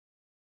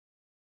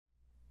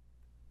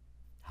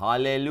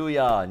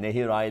Haleluya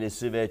Nehir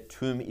ailesi ve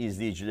tüm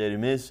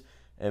izleyicilerimiz.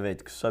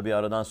 Evet, kısa bir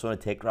aradan sonra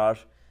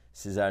tekrar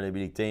sizlerle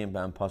birlikteyim.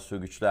 Ben Pastör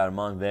Güçlü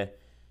Erman ve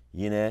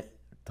yine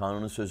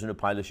Tanrı'nın sözünü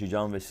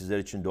paylaşacağım ve sizler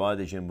için dua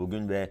edeceğim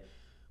bugün. Ve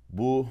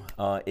bu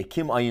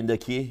Ekim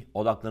ayındaki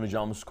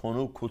odaklanacağımız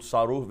konu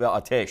Kutsal Ruh ve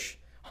Ateş.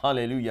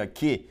 Haleluya,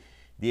 ki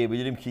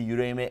diyebilirim ki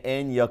yüreğime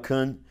en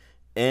yakın,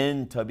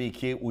 en tabii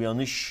ki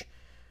uyanış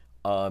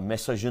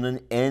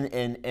mesajının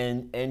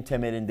en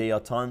temelinde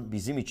yatan,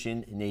 bizim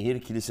için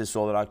NehirKilisesi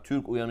olarak,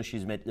 Türk Uyanış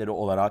Hizmetleri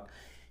olarak,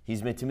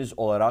 hizmetimiz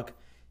olarak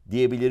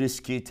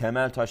diyebiliriz ki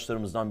temel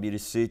taşlarımızdan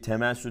birisi,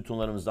 temel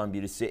sütunlarımızdan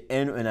birisi,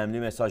 en önemli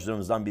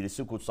mesajlarımızdan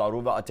birisi Kutsal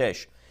Ruh ve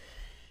Ateş.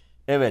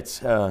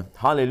 Evet,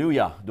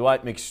 haleluya. Dua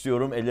etmek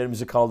istiyorum.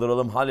 Ellerimizi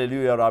kaldıralım.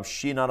 Haleluya Rab.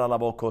 Şinara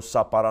la boko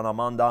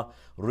saparanamanda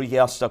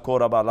riyasta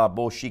koraba la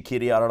boşi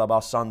kiri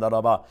araba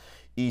sandaraba.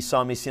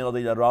 İsa Mesih'in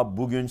adıyla Rab,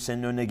 bugün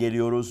senin önüne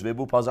geliyoruz ve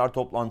bu pazar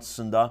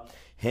toplantısında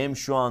hem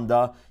şu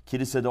anda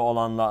kilisede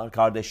olanlar,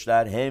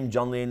 kardeşler, hem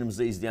canlı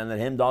yayınımızda izleyenler,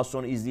 hem daha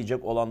sonra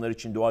izleyecek olanlar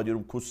için dua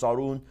ediyorum. Kutsal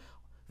Ruh'un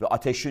ve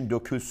ateşin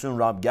dökülsün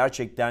Rab.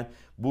 Gerçekten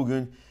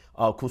bugün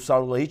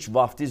Kutsal Ruh'la hiç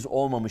vaftiz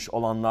olmamış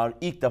olanlar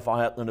ilk defa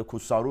hayatlarında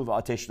Kutsal Ruh ve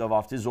ateşle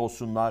vaftiz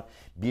olsunlar.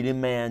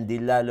 Bilinmeyen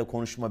dillerle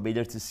konuşma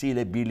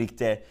belirtisiyle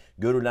birlikte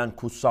görülen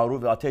Kutsal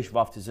Ruh ve ateş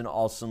vaftizini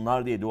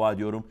alsınlar diye dua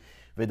ediyorum.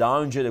 Ve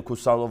daha önce de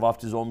Kutsal Ruh'la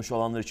vaftiz olmuş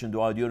olanlar için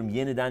dua ediyorum.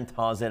 Yeniden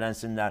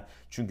tazelensinler.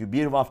 Çünkü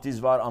bir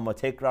vaftiz var ama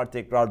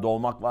tekrar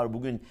dolmak var.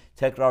 Bugün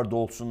tekrar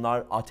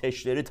dolsunlar.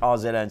 Ateşleri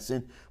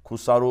tazelensin.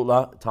 Kutsal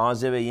Ruh'la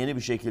taze ve yeni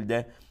bir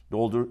şekilde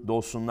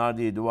dolsunlar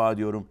diye dua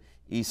ediyorum.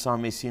 İsa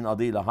Mesih'in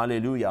adıyla.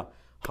 Haleluya.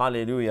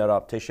 Haleluya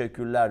Rab.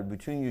 Teşekkürler.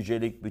 Bütün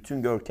yücelik,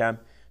 bütün görkem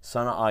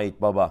sana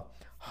ait Baba.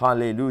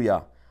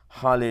 Haleluya.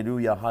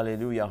 Haleluya.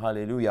 Haleluya.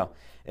 Haleluya.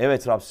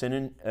 Evet Rab,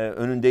 senin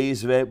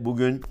önündeyiz ve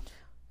bugün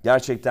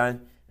gerçekten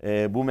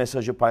bu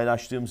mesajı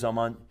paylaştığım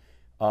zaman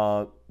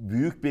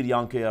büyük bir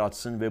yankı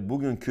yaratsın ve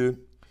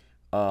bugünkü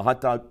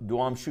hatta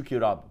duam şu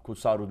ki Rab,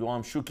 Kutsal Ruh,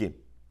 duam şu ki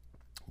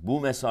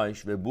bu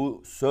mesaj ve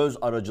bu söz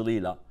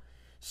aracılığıyla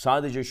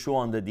sadece şu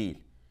anda değil,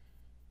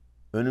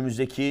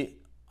 önümüzdeki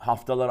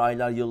haftalar,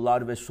 aylar,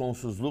 yıllar ve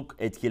sonsuzluk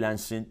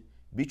etkilensin.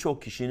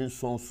 Birçok kişinin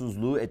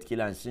sonsuzluğu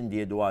etkilensin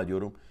diye dua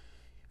ediyorum.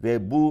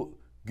 Ve bu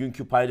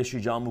günkü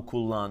paylaşacağımı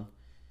kullan.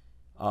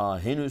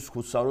 Henüz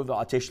Kutsal Ruh ve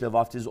ateşle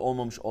vaftiz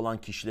olmamış olan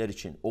kişiler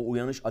için, o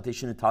uyanış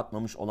ateşini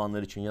tatmamış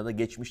olanlar için ya da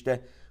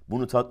geçmişte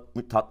bunu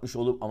tatmış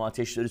olup ama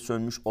ateşleri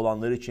sönmüş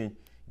olanlar için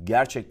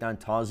gerçekten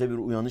taze bir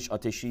uyanış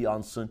ateşi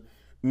yansın.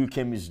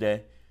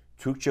 Ülkemizde,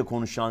 Türkçe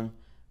konuşan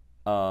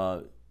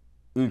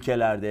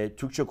ülkelerde,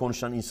 Türkçe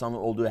konuşan insanlar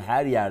olduğu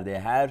her yerde,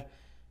 her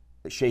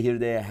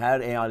şehirde, her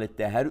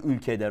eyalette, her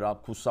ülkede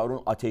Rab, Kutsal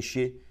Ruh'un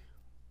ateşi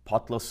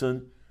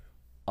patlasın.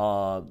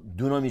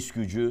 Dunamis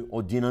gücü,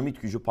 o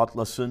dinamit gücü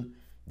patlasın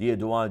diye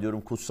dua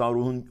ediyorum. Kutsal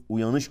Ruh'un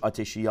uyanış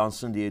ateşi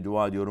yansın diye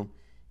dua ediyorum.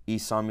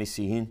 İsa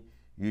Mesih'in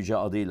yüce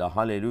adıyla.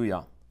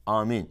 Haleluya.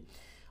 Amin.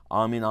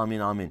 Amin, amin,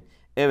 amin.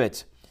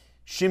 Evet,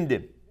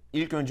 şimdi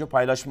ilk önce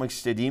paylaşmak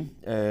istediğim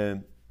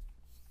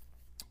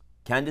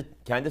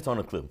kendi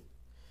tanıklığım.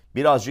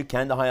 Birazcık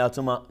kendi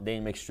hayatıma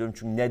değinmek istiyorum.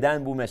 Çünkü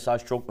neden bu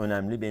mesaj çok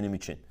önemli benim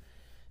için.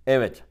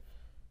 Evet,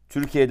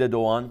 Türkiye'de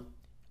doğan,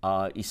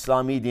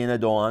 İslami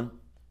dine doğan,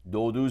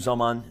 doğduğu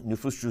zaman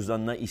nüfus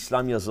cüzdanına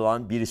İslam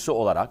yazılan birisi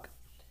olarak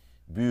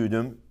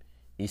büyüdüm.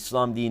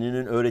 İslam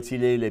dininin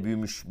öğretileriyle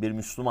büyümüş bir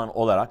Müslüman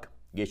olarak,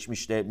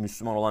 geçmişte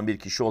Müslüman olan bir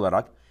kişi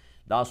olarak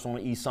daha sonra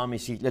İsa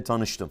Mesih ile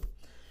tanıştım.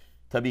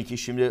 Tabii ki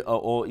şimdi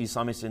o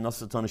İsa Mesih'le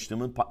nasıl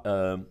tanıştığımın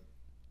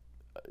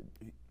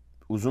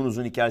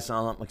uzun hikayesini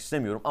anlatmak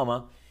istemiyorum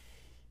ama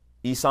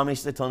İsa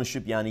Mesih'le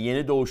tanışıp, yani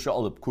yeni doğuşu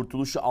alıp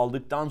kurtuluşu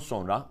aldıktan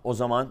sonra o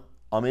zaman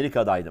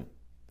Amerika'daydım.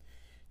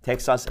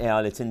 Texas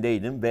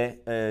eyaletindeydim ve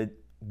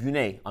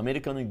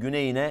Amerika'nın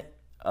güneyine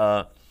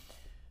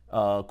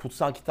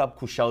kutsal kitap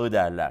kuşağı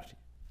derler.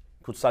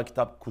 Kutsal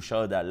kitap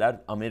kuşağı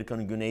derler.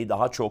 Amerika'nın güneyi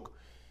daha çok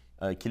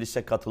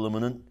kilise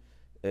katılımının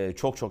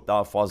çok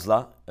daha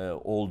fazla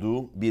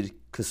olduğu bir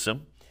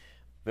kısım.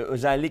 Ve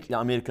özellikle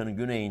Amerika'nın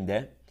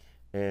güneyinde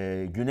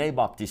Güney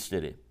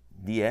Baptistleri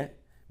diye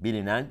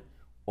bilinen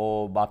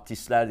o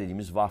Baptistler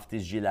dediğimiz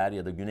vaftizciler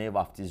ya da Güney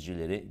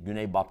Vaftizcileri,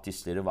 Güney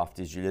Baptistleri,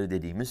 vaftizcileri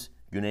dediğimiz,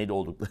 güneyde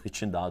oldukları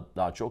için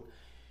daha çok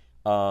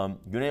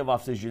Güney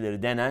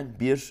Vaftizcileri denen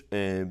bir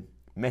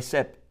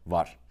mezhep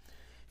var.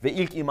 Ve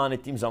ilk iman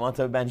ettiğim zaman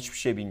tabii ben hiçbir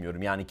şey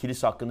bilmiyorum. Yani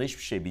kilise hakkında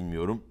hiçbir şey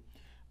bilmiyorum.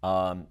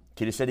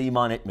 Kilisede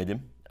iman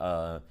etmedim.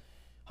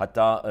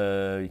 Hatta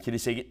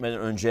kiliseye gitmeden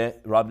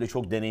önce Rab'le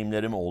çok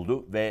deneyimlerim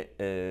oldu ve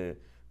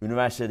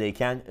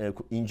üniversitedeyken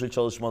İncil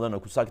çalışmalarına,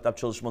 kutsal kitap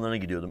çalışmalarına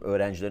gidiyordum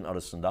öğrencilerin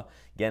arasında.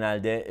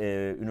 Genelde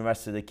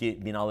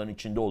üniversitedeki binaların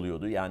içinde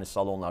oluyordu. Yani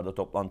salonlarda,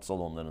 toplantı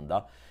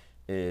salonlarında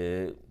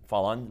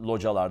falan,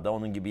 localarda,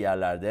 onun gibi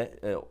yerlerde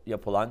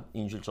yapılan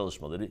İncil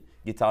çalışmaları.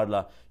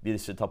 Gitarla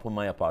birisi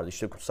tapınma yapardı,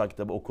 işte kutsal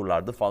kitabı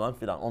okurlardı falan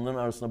filan. Onların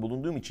arasında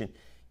bulunduğum için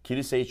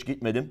kiliseye hiç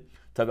gitmedim.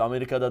 Tabii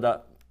Amerika'da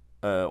da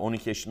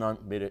 12 yaşından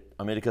beri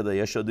Amerika'da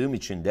yaşadığım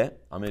için de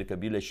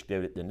Amerika Birleşik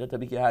Devletleri'nde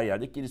tabii ki her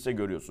yerde kilise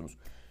görüyorsunuz.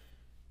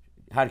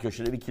 her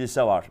köşede bir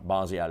kilise var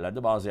bazı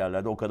yerlerde. Bazı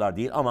yerlerde o kadar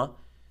değil ama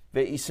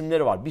ve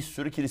isimleri var. Bir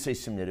sürü kilise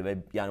isimleri ve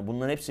yani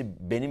bunların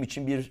hepsi benim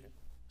için bir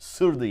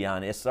sırdı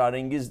yani.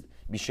 Esrarengiz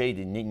bir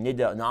şeydi.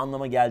 Ne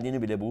anlama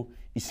geldiğini bile bu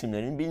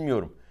isimlerin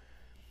bilmiyorum.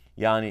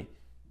 Yani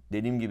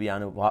dediğim gibi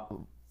yani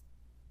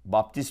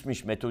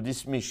Baptistmiş,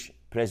 Metodistmiş,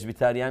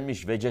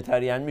 Presbiteryenmiş,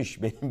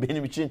 Vejeteryenmiş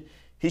benim için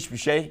hiçbir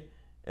şey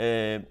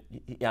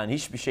yani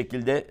hiçbir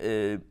şekilde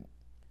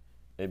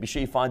bir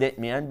şey ifade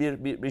etmeyen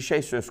bir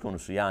şey söz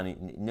konusu. Yani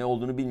ne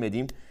olduğunu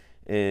bilmediğim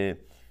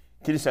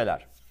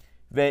kiliseler.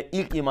 Ve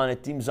ilk iman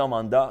ettiğim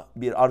zaman da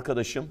bir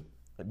arkadaşım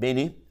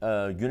beni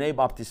Güney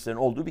Baptistlerin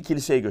olduğu bir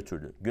kiliseye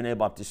götürdü. Güney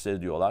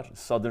Baptistleri diyorlar.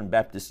 Southern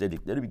Baptist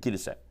dedikleri bir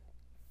kilise.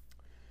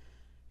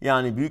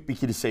 Yani büyük bir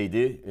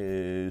kiliseydi.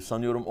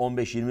 Sanıyorum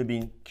 15-20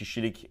 bin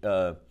kişilik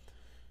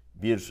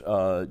bir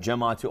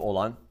cemaati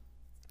olan,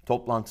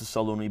 toplantı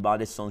salonu,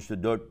 ibadet salonu işte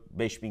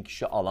 4-5 bin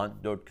kişi alan,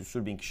 4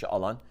 küsur bin kişi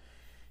alan,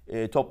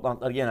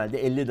 toplantılar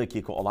genelde 50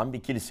 dakika olan bir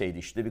kiliseydi.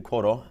 İşte bir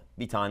koro,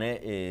 bir tane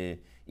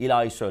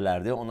ilahi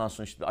söylerdi. Ondan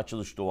sonra işte bir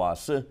açılış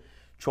duası,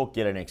 çok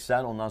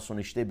geleneksel. Ondan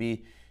sonra işte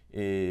bir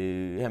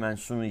hemen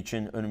sunu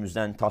için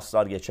önümüzden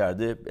taslar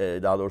geçerdi.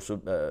 Daha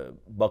doğrusu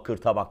bakır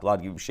tabaklar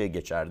gibi bir şey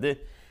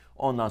geçerdi.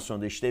 Ondan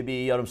sonra da işte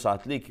bir yarım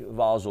saatlik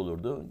vaaz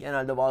olurdu.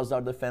 Genelde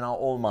vaazlar da fena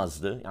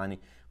olmazdı. Yani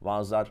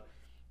vaazlar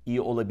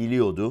iyi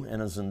olabiliyordu. En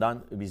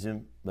azından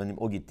benim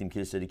o gittiğim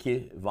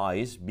kilisedeki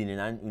vaiz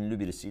bilinen ünlü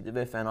birisiydi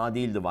ve fena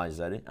değildi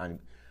vaizleri. Yani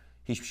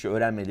hiçbir şey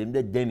öğrenmedim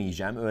de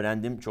demeyeceğim.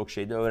 Öğrendim, çok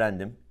şey de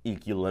öğrendim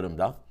ilk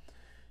yıllarımda.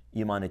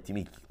 İman ettiğim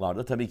ilk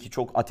yıllarda. Tabii ki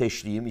çok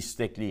ateşliyim,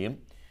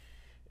 istekliyim.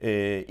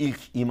 İlk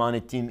iman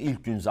ettiğim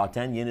ilk gün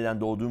zaten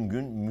yeniden doğduğum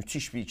gün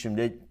müthiş bir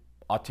içimde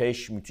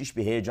ateş, müthiş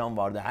bir heyecan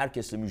vardı.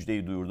 Herkesle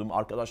müjdeyi duyurdum.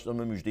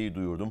 Arkadaşlarımla müjdeyi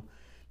duyurdum.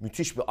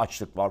 Müthiş bir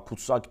açlık var.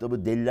 Kutsal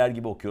kitabı deliler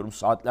gibi okuyorum.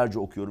 Saatlerce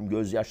okuyorum.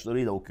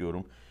 Gözyaşlarıyla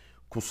okuyorum.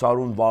 Kutsal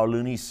Ruh'un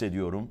varlığını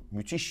hissediyorum.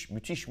 Müthiş,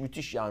 müthiş,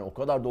 müthiş yani. O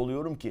kadar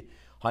doluyorum ki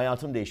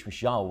hayatım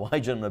değişmiş. Ya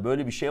vay canına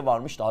böyle bir şey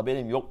varmış da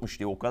haberim yokmuş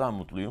diye o kadar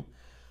mutluyum.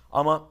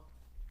 Ama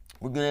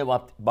bu Güney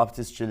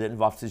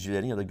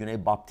vaftizcilerin ya da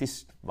Güney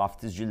Baptist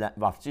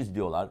vaftiz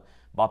diyorlar.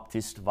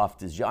 Baptist,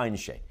 vaftizci aynı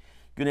şey.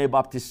 Güney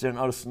Baptistlerin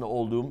arasında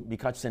olduğum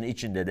birkaç sene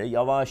içinde de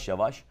yavaş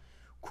yavaş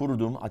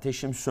kurudum,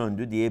 ateşim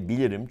söndü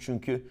diyebilirim.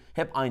 Çünkü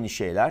hep aynı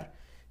şeyler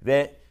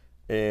ve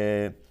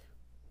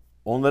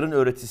onların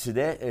öğretisi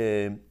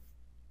de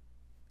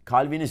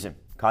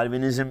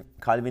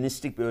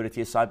Kalvinistik bir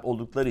öğretiye sahip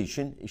oldukları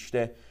için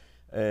işte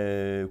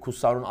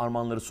Kutsal Ruh'un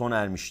armağanları sona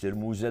ermiştir,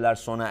 mucizeler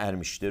sona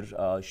ermiştir,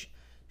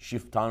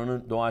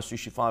 Tanrı'nın doğaüstü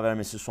şifa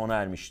vermesi sona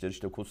ermiştir.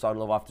 İşte Kutsal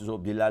Ruh'la vaftiz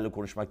olup dillerle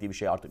konuşmak diye bir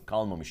şey artık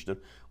kalmamıştır.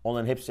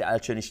 Onların hepsi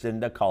elçilerin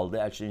işlerinde kaldı.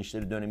 Elçilerin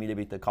işleri dönemiyle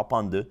birlikte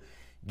kapandı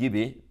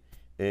gibi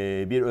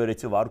bir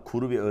öğreti var.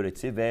 Kuru bir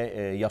öğreti ve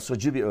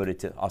yasacı bir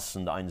öğreti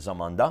aslında aynı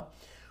zamanda.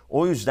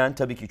 O yüzden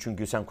tabii ki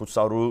çünkü sen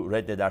Kutsal Ruh'u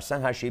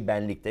reddedersen her şeyi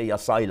benlikte,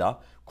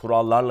 yasayla,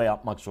 kurallarla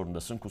yapmak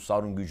zorundasın.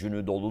 Kutsal Ruh'un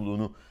gücünü,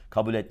 doluluğunu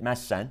kabul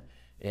etmezsen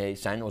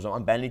sen o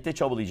zaman benlikte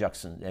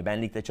çabalayacaksın.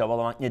 Benlikte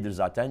çabalamak nedir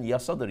zaten?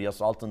 Yasadır,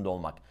 yasa altında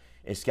olmak.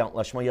 Eski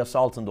antlaşma yasa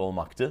altında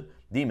olmaktı,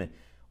 değil mi?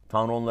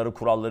 Tanrı onlara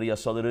kuralları,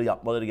 yasaları,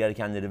 yapmaları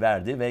gerekenleri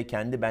verdi ve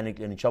kendi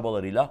benliklerinin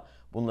çabalarıyla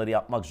bunları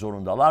yapmak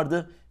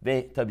zorundalardı.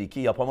 Ve tabii ki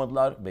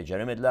yapamadılar,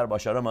 beceremediler,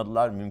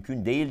 başaramadılar.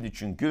 Mümkün değildi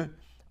çünkü.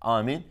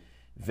 Amin.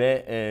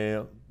 Ve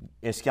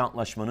eski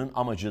antlaşmanın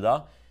amacı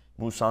da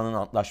Musa'nın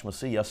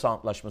antlaşması, yasa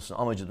antlaşmasının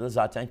amacı da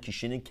zaten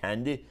kişinin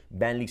kendi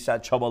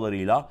benliksel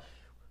çabalarıyla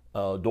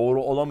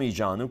doğru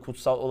olamayacağını,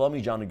 kutsal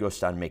olamayacağını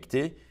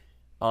göstermekti.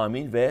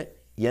 Amin. Ve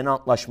yeni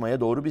antlaşmaya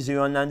doğru bizi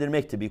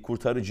yönlendirmekti. Bir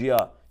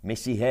kurtarıcıya,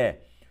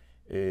 Mesih'e,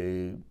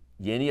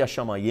 yeni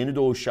yaşama, yeni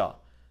doğuşa,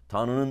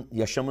 Tanrı'nın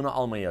yaşamını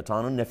almaya,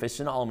 Tanrı'nın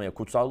nefesini almaya,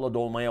 kutsalla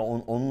dolmaya,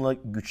 onunla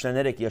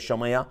güçlenerek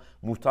yaşamaya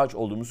muhtaç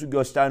olduğumuzu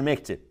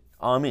göstermekti.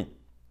 Amin.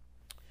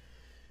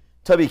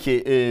 Tabii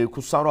ki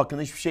Kutsal Ruh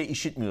hakkında hiçbir şey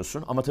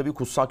işitmiyorsun ama tabii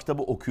kutsal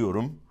kitabı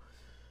okuyorum.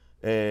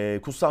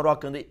 Kutsal Ruh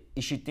hakkında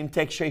işittiğim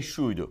tek şey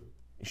şuydu.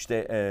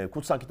 İşte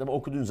kutsal kitabı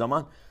okuduğun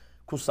zaman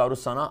Kutsal Ruh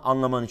sana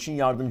anlaman için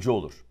yardımcı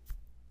olur.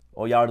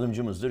 O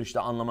yardımcımızdır. İşte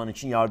anlaman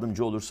için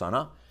yardımcı olur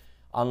sana.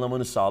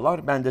 Anlamanı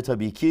sağlar. Ben de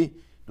tabii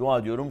ki dua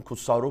ediyorum.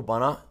 Kutsal Ruh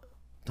bana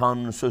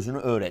Tanrı'nın sözünü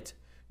öğret.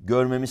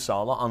 Görmemi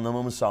sağla,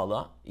 anlamamı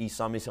sağla.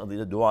 İsa Mesih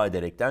adıyla dua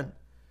ederekten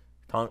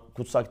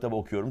kutsal kitabı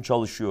okuyorum,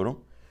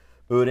 çalışıyorum.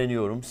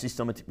 Öğreniyorum,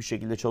 sistematik bir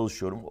şekilde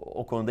çalışıyorum.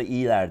 O konuda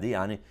iyilerdi.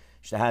 Yani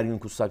işte her gün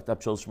kutsal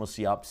kitap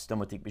çalışması yap,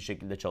 sistematik bir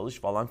şekilde çalış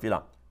falan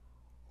filan.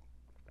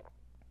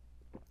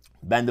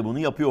 Ben de bunu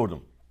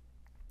yapıyordum.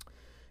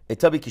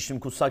 Tabii ki şimdi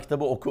kutsal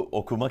kitabı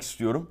okumak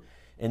istiyorum.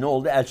 Ne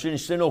oldu? Elçilerin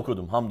işlerini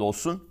okudum.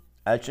 Hamdolsun.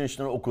 Elçilerin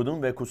işlerini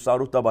okudum ve Kutsal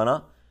Ruh da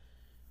bana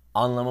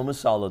anlamamı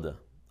sağladı.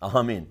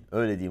 Amin.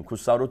 Öyle diyeyim.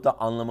 Kutsal Ruh da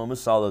anlamamı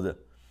sağladı.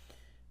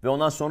 Ve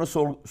ondan sonra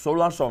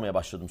sorular sormaya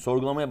başladım.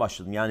 Sorgulamaya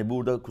başladım. Yani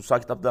burada kutsal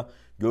kitapta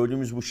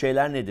gördüğümüz bu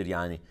şeyler nedir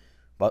yani?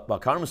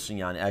 Bakar mısın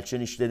yani?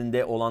 Elçilerin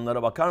işlerinde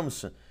olanlara bakar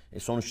mısın?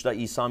 Sonuçta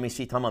İsa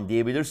Mesih tamam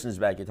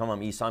diyebilirsiniz belki.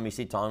 Tamam İsa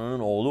Mesih Tanrı'nın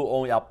oğlu.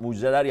 O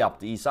mucizeler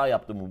yaptı. İsa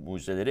yaptı bu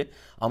mucizeleri.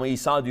 Ama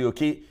İsa diyor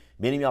ki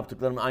Benim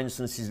yaptıklarımın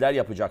aynısını sizler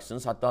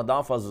yapacaksınız. Hatta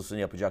daha fazlasını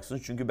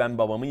yapacaksınız. Çünkü ben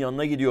babamın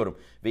yanına gidiyorum.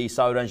 Ve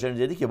İsa öğrencilerine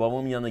dedi ki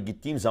babamın yanına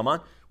gittiğim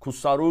zaman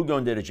Kutsal Ruh'u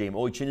göndereceğim.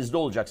 O içinizde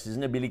olacak,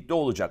 sizinle birlikte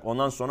olacak.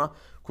 Ondan sonra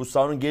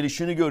Kutsal Ruh'un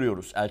gelişini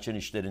görüyoruz elçinin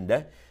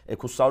işlerinde.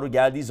 Kutsal Ruh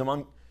geldiği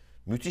zaman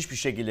müthiş bir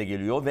şekilde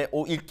geliyor ve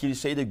o ilk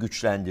kiliseyi de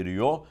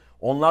güçlendiriyor.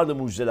 Onlar da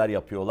mucizeler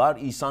yapıyorlar.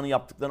 İsa'nın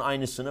yaptıklarının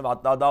aynısını ve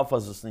hatta daha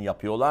fazlasını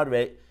yapıyorlar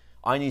ve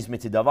aynı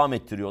hizmeti devam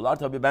ettiriyorlar.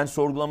 Tabii ben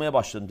sorgulamaya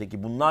başladım.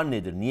 Peki bunlar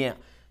nedir?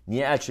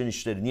 Niye elçinin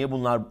işleri? Niye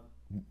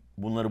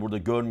bunları burada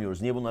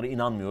görmüyoruz? Niye bunlara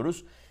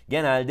inanmıyoruz?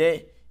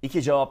 Genelde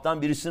iki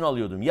cevaptan birisini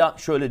alıyordum. Ya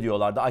şöyle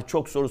diyorlardı. Ay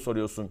çok soru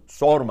soruyorsun.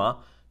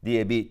 Sorma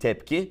diye bir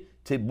tepki.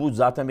 Bu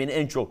zaten beni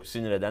en çok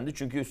sinir edendi.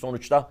 Çünkü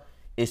sonuçta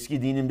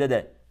eski dinimde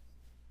de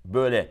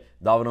böyle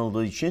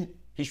davranıldığı için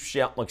hiçbir şey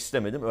yapmak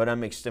istemedim,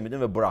 öğrenmek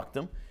istemedim ve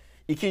bıraktım.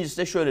 İkincisi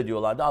de şöyle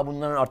diyorlardı.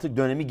 Bunların artık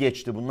dönemi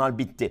geçti, bunlar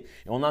bitti.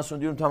 Ondan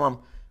sonra diyorum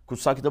tamam,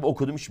 kutsal kitabı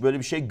okudum, hiç böyle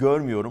bir şey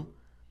görmüyorum.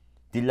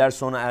 Diller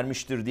sona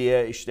ermiştir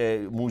diye,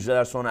 işte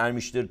mucizeler sona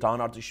ermiştir,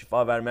 Tanrı artık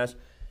şifa vermez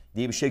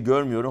diye bir şey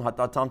görmüyorum.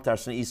 Hatta tam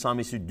tersine İsa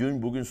Mesih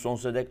dün, bugün,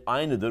 sonsuza dek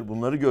aynıdır.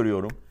 Bunları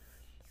görüyorum.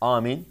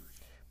 Amin.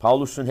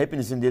 Pavlus'un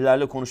hepinizin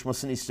dillerle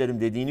konuşmasını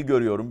isterim dediğini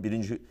görüyorum.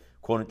 1.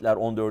 Korintiler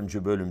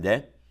 14.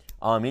 bölümde.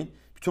 Amin.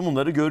 Bütün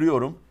bunları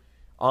görüyorum.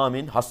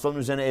 Amin. Hastanın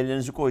üzerine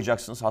ellerinizi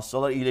koyacaksınız.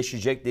 Hastalar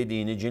iyileşecek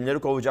dediğini, cinleri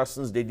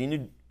kovacaksınız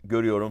dediğini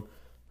görüyorum.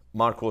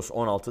 Markos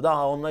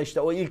 16'da. Onlar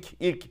işte o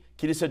ilk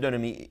kilise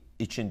dönemi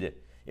içindi.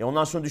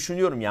 Ondan sonra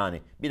düşünüyorum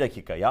yani. Bir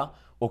dakika ya.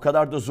 O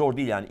kadar da zor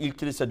değil yani. İlk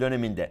kilise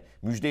döneminde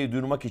müjdeyi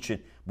duyurmak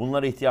için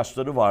bunlara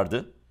ihtiyaçları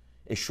vardı.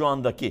 Şu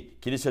andaki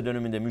kilise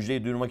döneminde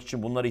müjdeyi duyurmak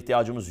için bunlara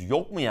ihtiyacımız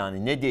yok mu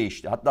yani? Ne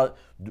değişti? Hatta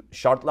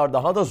şartlar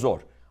daha da zor.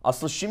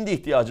 Aslında şimdi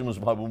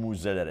ihtiyacımız var bu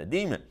mucizelere,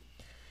 değil mi?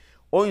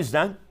 O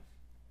yüzden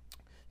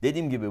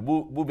dediğim gibi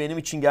bu benim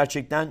için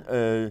gerçekten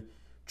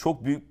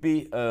çok büyük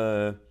bir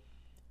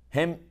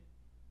hem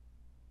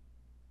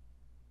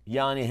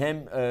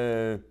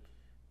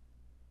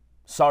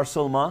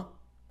sarsılma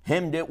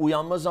hem de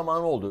uyanma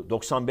zamanı oldu.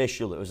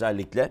 95 yılı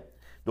özellikle.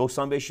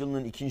 95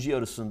 yılının ikinci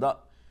yarısında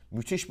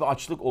müthiş bir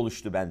açlık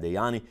oluştu bende.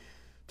 Yani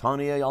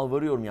Tanrı'ya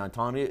yalvarıyorum yani.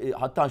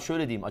 Hatta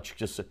şöyle diyeyim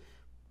açıkçası.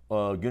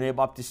 Güney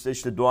Baptistler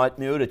işte dua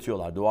etmeyi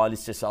öğretiyorlar. Dua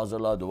listesi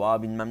hazırla,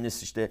 dua bilmem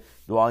nesi, işte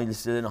dua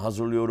listelerini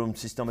hazırlıyorum,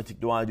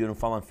 sistematik dua ediyorum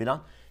falan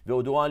filan. Ve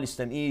o dua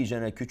listem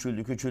iyicene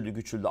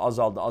küçüldü,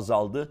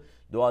 azaldı.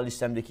 Dua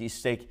listemdeki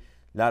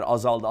istekler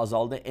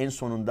azaldı. En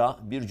sonunda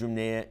bir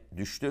cümleye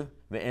düştü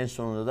ve en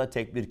sonunda da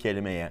tek bir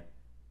kelimeye.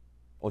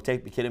 O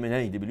tek bir kelime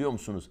neydi biliyor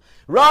musunuz?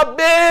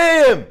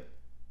 Rabbim!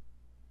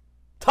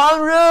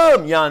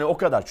 Tanrım! Yani o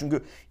kadar.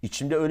 Çünkü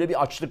içimde öyle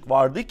bir açlık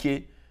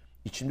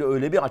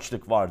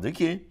vardı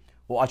ki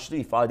o açlığı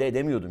ifade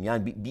edemiyordum.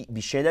 Yani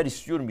bir şeyler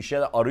istiyorum, bir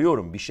şeyler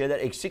arıyorum, bir şeyler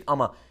eksik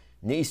ama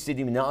ne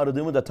istediğimi, ne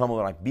aradığımı da tam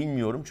olarak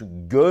bilmiyorum.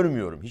 Çünkü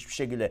görmüyorum. Hiçbir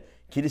şekilde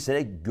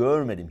kilisede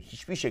görmedim.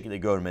 Hiçbir şekilde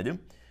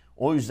görmedim.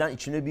 O yüzden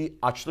içimde bir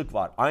açlık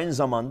var. Aynı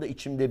zamanda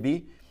içimde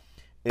bir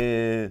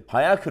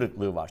hayal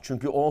kırıklığı var.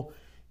 Çünkü o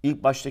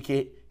ilk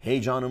baştaki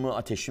heyecanımı,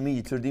 ateşimi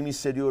yitirdiğimi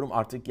hissediyorum.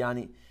 Artık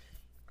yani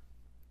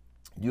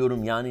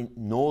diyorum yani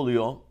ne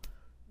oluyor?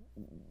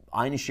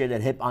 Aynı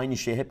şeyler, hep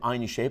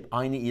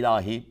aynı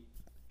ilahi,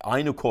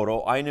 aynı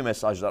koro, aynı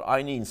mesajlar,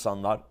 aynı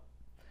insanlar.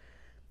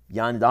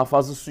 Yani daha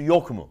fazlası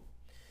yok mu?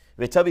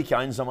 Ve tabii ki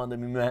aynı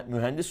zamanda bir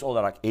mühendis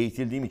olarak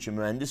eğitildiğim için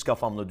mühendis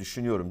kafamla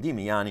düşünüyorum, değil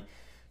mi? Yani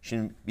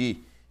şimdi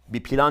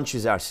bir plan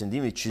çizersin,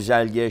 değil mi?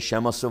 Çizelge,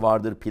 şeması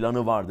vardır,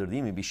 planı vardır,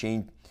 değil mi? Bir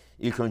şeyin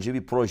ilk önce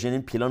bir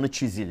projenin planı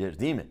çizilir,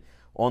 değil mi?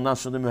 Ondan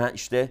sonra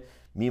işte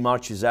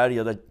mimar çizer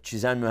ya da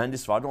çizen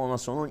mühendis vardır. Ondan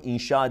sonra onu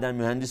inşa eden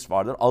mühendis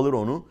vardır. Alır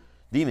onu,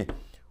 değil mi?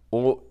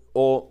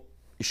 O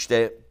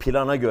işte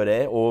plana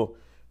göre, o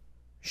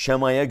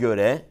şemaya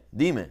göre,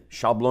 değil mi?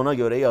 Şablona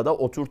göre ya da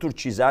oturtur,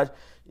 çizer,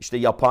 işte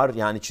yapar.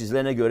 Yani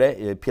çizilene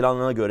göre,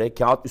 planına göre,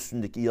 kağıt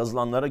üstündeki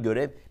yazılanlara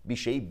göre bir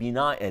şeyi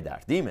bina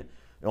eder, değil mi?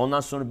 Ondan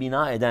sonra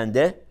bina eden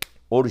de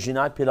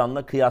orijinal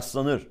planla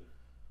kıyaslanır.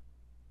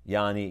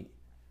 Yani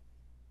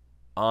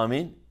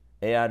amin.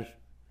 Eğer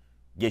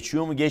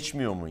geçiyor mu,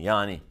 geçmiyor mu?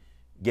 Yani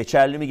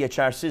geçerli mi,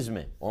 geçersiz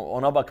mi?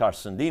 Ona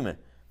bakarsın, değil mi?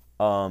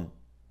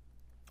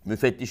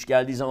 Müfettiş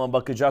geldiği zaman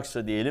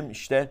bakacaksa diyelim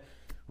işte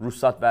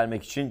ruhsat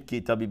vermek için,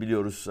 ki tabii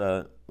biliyoruz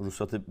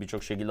ruhsatı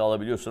birçok şekilde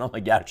alabiliyorsun ama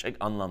gerçek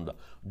anlamda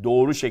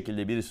doğru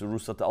şekilde birisi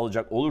ruhsatı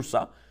alacak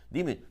olursa,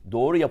 değil mi?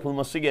 Doğru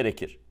yapılması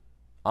gerekir.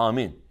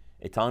 Amin.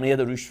 Tanrı'ya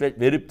da rüşvet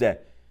verip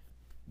de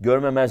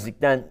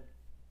görmemezlikten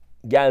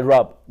gel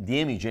Rab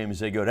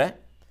diyemeyeceğimize göre,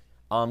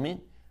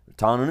 amin.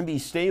 Tanrı'nın bir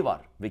isteği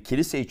var ve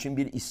kilise için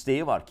bir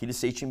isteği var.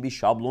 Kilise için bir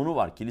şablonu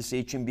var. Kilise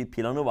için bir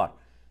planı var.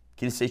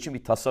 Kilise için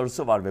bir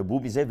tasarısı var ve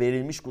bu bize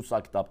verilmiş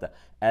kutsal kitapta.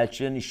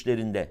 Elçilerin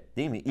işlerinde,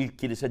 değil mi? İlk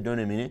kilise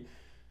döneminin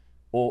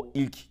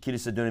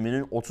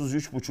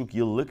 33,5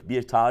 yıllık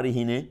bir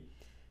tarihini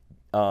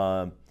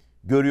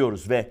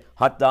görüyoruz ve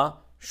hatta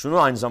şunu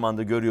aynı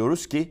zamanda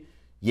görüyoruz ki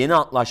yeni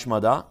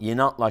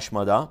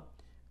antlaşmada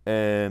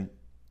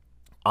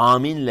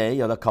aminle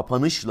ya da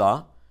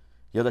kapanışla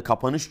ya da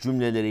kapanış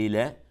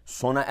cümleleriyle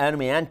sona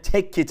ermeyen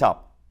tek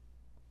kitap.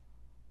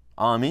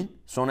 Amin.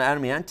 Sona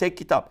ermeyen tek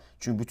kitap.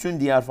 Çünkü bütün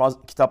diğer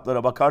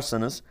kitaplara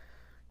bakarsanız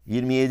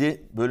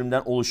 27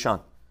 bölümden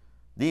oluşan,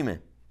 değil mi?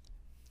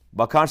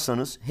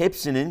 Bakarsanız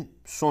hepsinin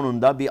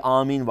sonunda bir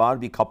amin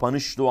var, bir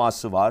kapanış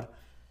duası var.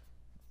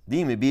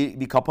 Değil mi?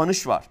 Bir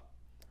kapanış var.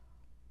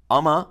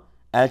 Ama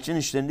elçinin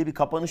işlerinde bir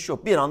kapanış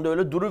yok. Bir anda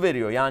öyle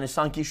duruveriyor. Yani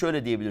sanki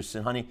şöyle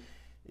diyebilirsin. Hani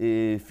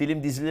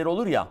film dizileri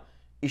olur ya.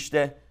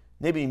 İşte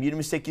ne bileyim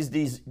 28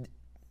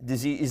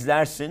 diziyi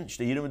izlersin.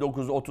 İşte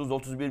 29, 30,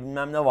 31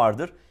 bilmem ne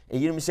vardır.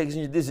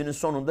 28. dizinin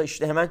sonunda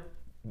işte hemen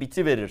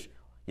bitiverir.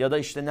 Ya da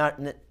işte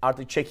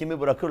artık çekimi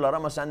bırakırlar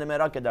ama sen de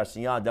merak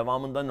edersin. Ya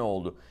devamında ne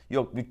oldu?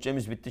 Yok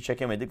bütçemiz bitti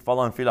çekemedik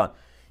falan filan.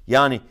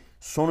 Yani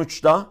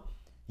sonuçta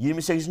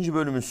 28.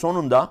 bölümün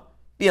sonunda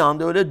bir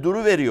anda öyle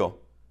duruveriyor.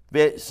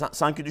 Ve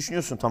sanki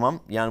düşünüyorsun tamam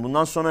yani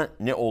bundan sonra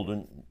ne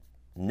oldu?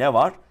 Ne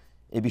var?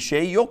 Bir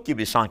şey yok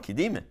gibi sanki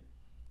değil mi?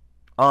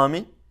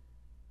 Amin.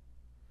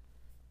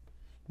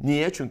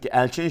 Niye? Çünkü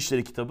Elçin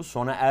İşleri kitabı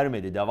sona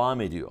ermedi,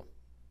 devam ediyor.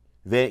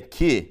 Ve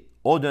ki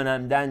o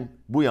dönemden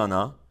bu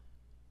yana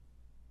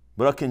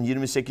bırakın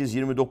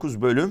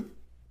 28-29 bölüm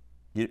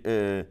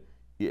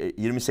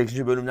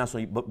 28. bölümden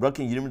sonra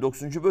bırakın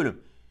 29.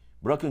 bölüm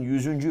bırakın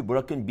 100.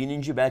 bırakın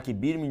 1000.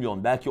 belki 1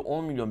 milyon belki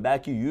 10 milyon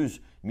belki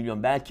 100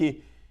 milyon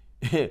belki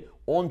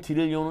 10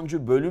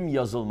 trilyonuncu bölüm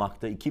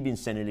yazılmakta 2000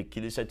 senelik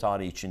kilise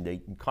tarihi içinde.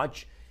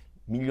 Kaç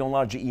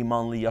milyonlarca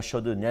imanlı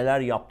yaşadı, neler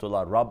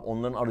yaptılar. Rab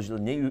onların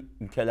aracılığıyla ne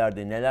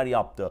ülkelerde neler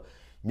yaptı,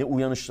 ne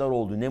uyanışlar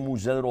oldu, ne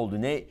mucizeler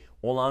oldu, ne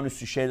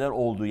olağanüstü şeyler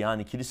oldu.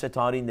 Yani kilise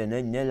tarihinde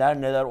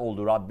neler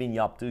oldu. Rabbin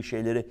yaptığı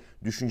şeyleri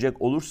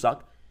düşünecek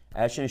olursak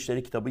Elçin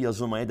İşleri kitabı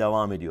yazılmaya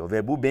devam ediyor.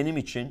 Ve bu benim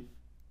için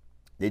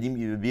dediğim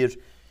gibi bir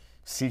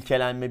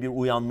silkelenme, bir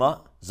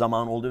uyanma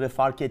zamanı oldu ve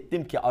fark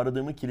ettim ki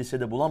aradığımı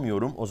kilisede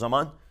bulamıyorum. O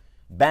zaman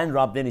ben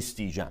Rab'den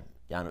isteyeceğim.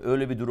 Yani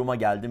öyle bir duruma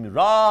geldim.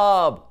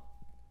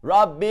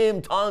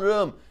 Rabbim,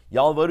 Tanrım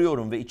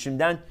yalvarıyorum ve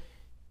içimden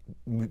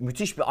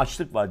müthiş bir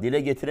açlık var.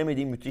 Dile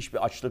getiremediğim müthiş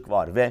bir açlık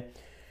var ve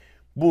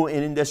bu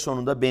eninde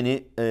sonunda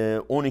beni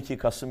 12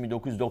 Kasım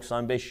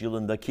 1995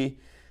 yılındaki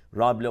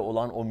Rab'le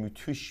olan o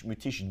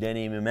müthiş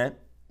deneyimime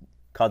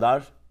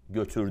kadar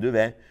götürdü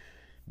ve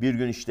bir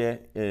gün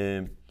işte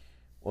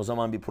o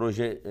zaman bir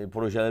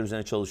projeler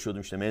üzerine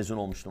çalışıyordum. İşte mezun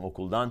olmuştum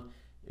okuldan.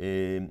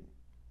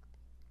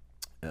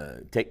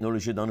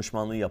 Teknoloji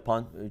danışmanlığı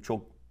yapan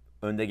çok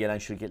önde gelen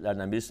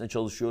şirketlerden birisine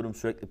çalışıyorum.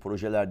 Sürekli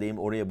projelerdeyim.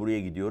 Oraya buraya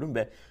gidiyorum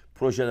ve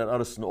projeler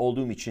arasında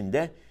olduğum için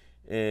de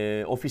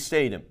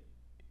ofisteydim.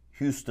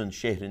 Houston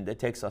şehrinde,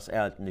 Texas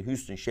eyaletinde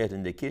Houston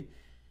şehrindeki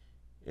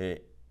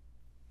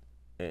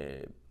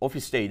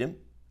ofisteydim.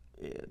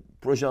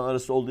 Projeler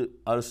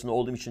arasında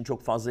olduğum için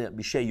çok fazla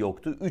bir şey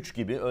yoktu. 3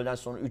 gibi, öğleden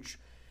sonra 3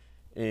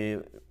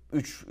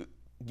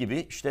 gibi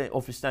işte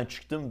ofisten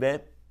çıktım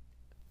ve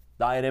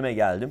daireme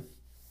geldim.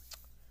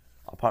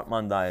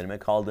 Apartman daireme,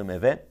 kaldığım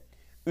eve.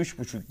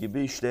 3:30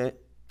 gibi işte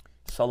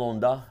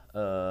salonda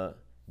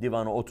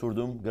divana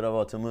oturdum.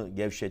 Kravatımı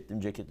gevşettim,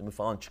 ceketimi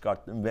falan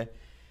çıkarttım ve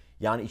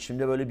yani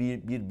içimde böyle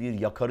bir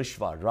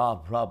yakarış var.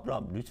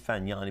 Rab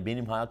lütfen yani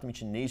benim hayatım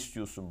için ne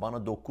istiyorsun?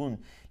 Bana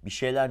dokun, bir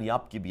şeyler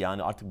yap gibi.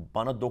 Yani artık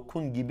bana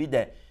dokun gibi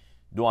de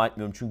dua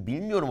etmiyorum. Çünkü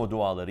bilmiyorum o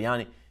duaları.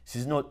 Yani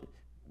sizin o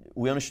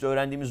uyanışta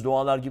öğrendiğimiz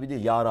dualar gibi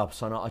değil. Ya Rab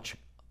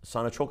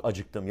sana çok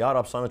acıktım. Ya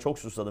Rab sana çok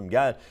susadım.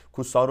 Gel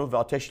Kutsal Ruh ve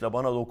Ateşle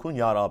bana dokun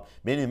ya Rab.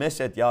 Beni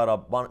meset ya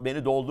Rab.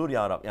 Beni doldur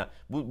ya Rab. Yani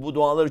bu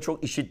duaları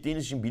çok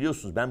işittiğiniz için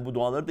biliyorsunuz. Ben bu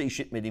duaları da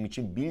işitmediğim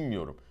için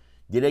bilmiyorum.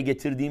 Dile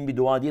getirdiğim bir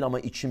dua değil ama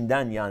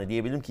içimden yani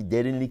diyebilirim ki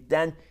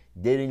derinlikten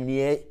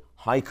derinliğe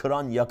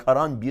haykıran,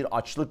 yakaran bir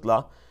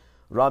açlıkla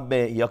Rabbe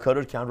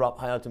yakarırken Rab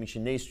hayatım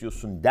için ne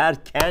istiyorsun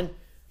derken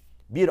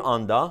bir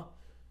anda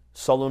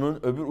salonun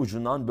öbür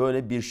ucundan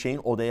böyle bir şeyin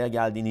odaya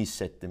geldiğini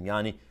hissettim.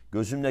 Yani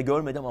gözümle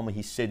görmedim ama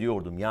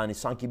hissediyordum. Yani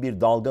sanki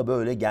bir dalga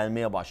böyle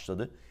gelmeye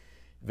başladı.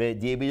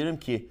 Ve diyebilirim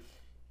ki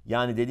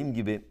yani dediğim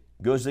gibi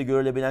gözle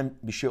görülebilen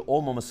bir şey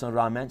olmamasına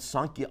rağmen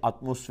sanki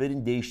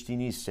atmosferin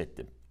değiştiğini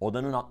hissettim.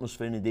 Odanın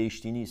atmosferinin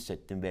değiştiğini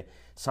hissettim ve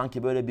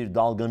sanki böyle bir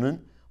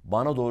dalganın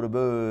bana doğru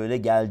böyle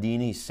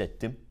geldiğini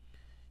hissettim.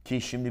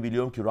 Ki şimdi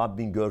biliyorum ki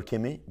Rabbin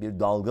görkemi bir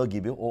dalga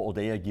gibi o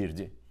odaya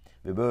girdi.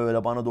 Ve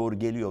böyle bana doğru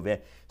geliyor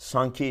ve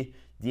sanki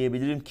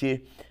diyebilirim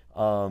ki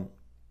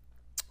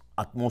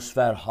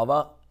atmosfer,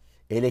 hava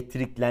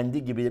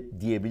elektriklendi gibi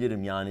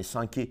diyebilirim. Yani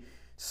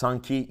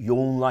sanki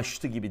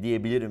yoğunlaştı gibi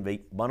diyebilirim ve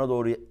bana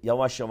doğru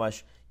yavaş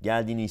yavaş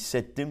geldiğini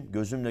hissettim.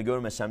 Gözümle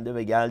görmesem de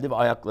ve geldi ve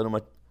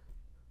ayaklarıma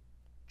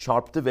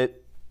çarptı ve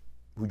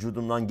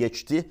vücudumdan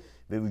geçti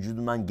ve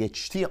vücudumdan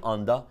geçtiği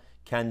anda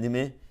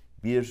kendimi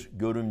bir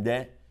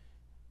görümde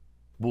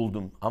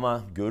buldum.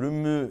 Ama görüm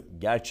mü,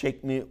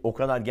 gerçek mi? O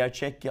kadar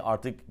gerçek ki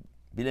artık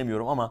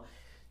bilemiyorum ama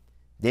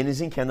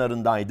denizin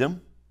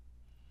kenarındaydım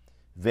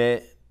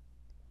ve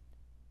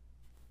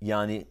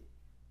yani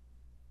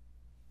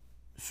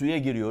suya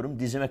giriyorum.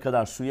 Dizime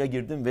kadar suya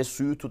girdim ve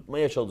suyu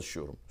tutmaya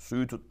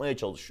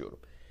çalışıyorum.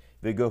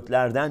 ve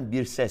göklerden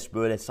bir ses,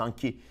 böyle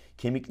sanki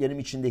kemiklerim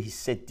içinde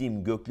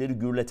hissettiğim, gökleri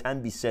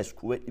gürleten bir ses,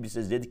 kuvvetli bir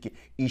ses dedi ki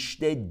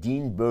işte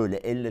din böyle,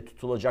 elle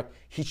tutulacak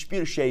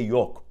hiçbir şey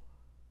yok.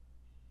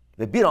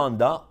 Ve bir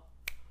anda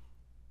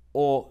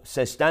o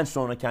sesten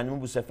sonra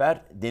kendimi bu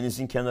sefer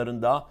denizin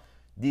kenarında,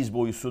 diz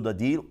boyu suda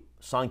değil,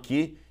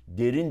 sanki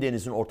derin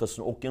denizin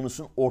ortasında,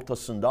 okyanusun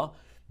ortasında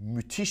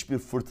müthiş bir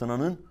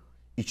fırtınanın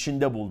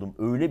içinde buldum.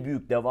 Öyle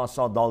büyük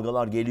devasa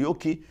dalgalar geliyor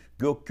ki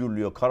gök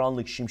gürlüyor,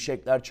 karanlık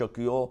şimşekler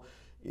çakıyor,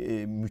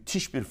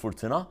 müthiş bir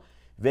fırtına.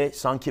 Ve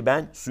sanki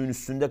ben suyun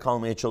üstünde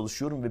kalmaya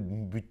çalışıyorum ve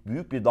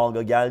büyük bir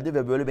dalga geldi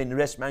ve böyle beni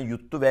resmen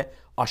yuttu ve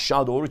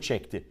aşağı doğru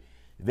çekti.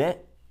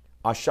 Ve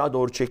aşağı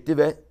doğru çekti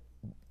ve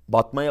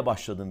batmaya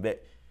başladım ve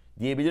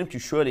diyebilirim ki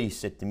şöyle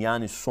hissettim.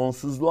 Yani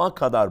sonsuzluğa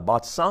kadar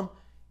batsam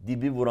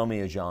dibi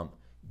vuramayacağım.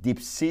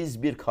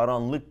 Dipsiz bir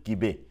karanlık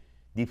gibi.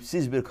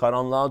 Dipsiz bir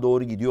karanlığa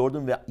doğru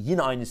gidiyordum ve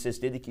yine aynı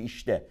ses dedi ki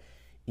işte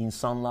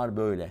insanlar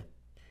böyle.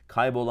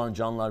 Kaybolan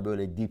canlar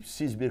böyle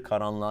dipsiz bir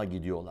karanlığa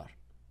gidiyorlar.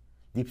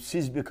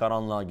 Dipsiz bir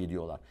karanlığa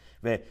gidiyorlar.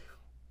 Ve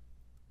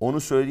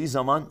onu söylediği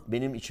zaman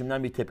benim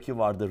içimden bir tepki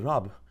vardı.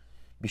 Rab,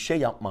 bir şey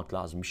yapmak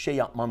lazım, bir şey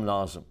yapmam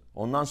lazım.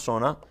 Ondan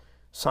sonra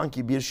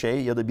sanki bir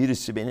şey ya da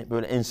birisi beni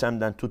böyle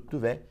ensemden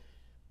tuttu ve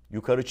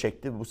yukarı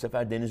çekti. Bu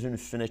sefer denizin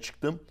üstüne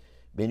çıktım.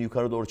 Beni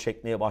yukarı doğru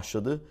çekmeye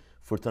başladı.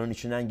 Fırtınanın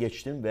içinden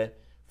geçtim ve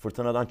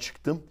fırtınadan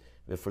çıktım.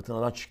 Ve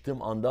fırtınadan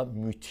çıktığım anda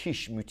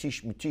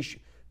müthiş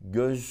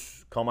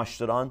göz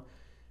kamaştıran,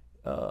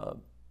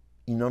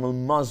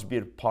 inanılmaz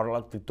bir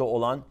parlaklıkta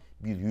olan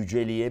bir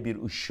yüceliğe,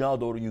 bir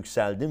ışığa doğru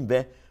yükseldim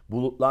ve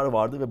bulutlar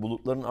vardı ve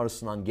bulutların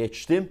arasından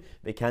geçtim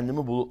ve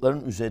kendimi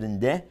bulutların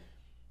üzerinde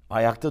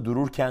ayakta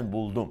dururken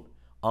buldum.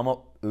 Ama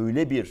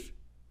öyle bir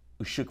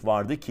ışık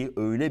vardı ki,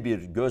 öyle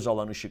bir göz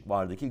alan ışık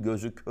vardı ki,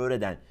 gözü kör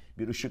eden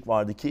bir ışık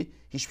vardı ki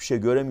hiçbir şey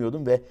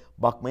göremiyordum ve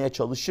bakmaya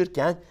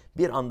çalışırken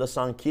bir anda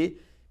sanki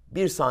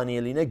bir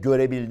saniyeliğine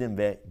görebildim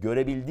ve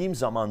görebildiğim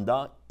zaman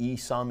da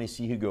İsa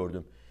Mesih'i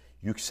gördüm.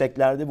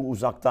 Yükseklerde ve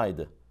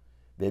uzaktaydı.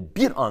 Ve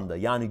bir anda,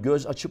 yani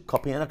göz açıp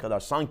kapayana kadar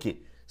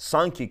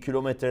sanki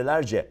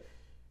kilometrelerce,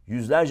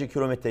 yüzlerce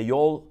kilometre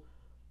yol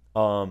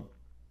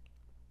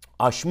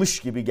aşmış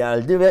gibi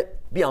geldi ve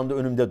bir anda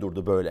önümde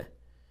durdu böyle.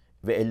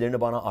 Ve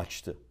ellerini bana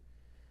açtı.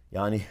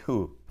 Yani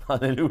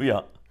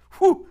haleluya.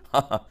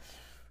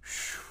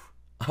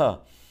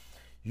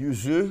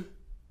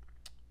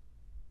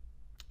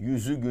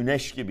 Yüzü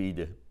güneş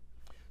gibiydi.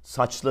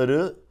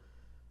 Saçları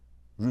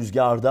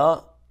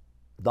rüzgarda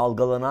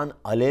dalgalanan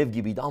alev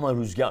gibiydi ama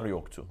rüzgar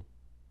yoktu.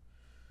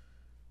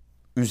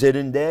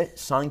 Üzerinde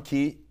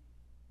sanki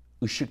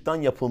ışıktan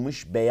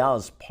yapılmış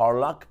beyaz,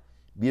 parlak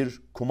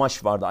bir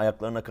kumaş vardı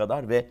ayaklarına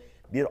kadar ve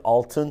bir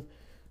altın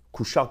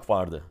kuşak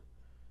vardı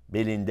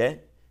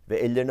belinde ve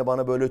ellerini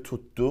bana böyle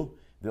tuttu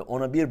ve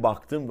ona bir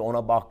baktım ve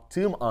ona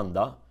baktığım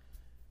anda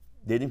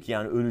dedim ki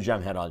yani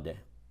öleceğim herhalde.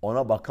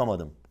 Ona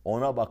bakamadım.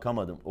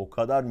 O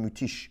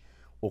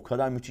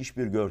kadar müthiş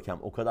bir görkem,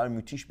 o kadar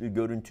müthiş bir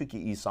görüntü ki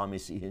İsa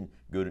Mesih'in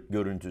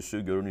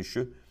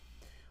görünüşü.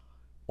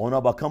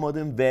 Ona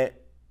bakamadım ve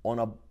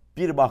ona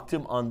bir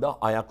baktığım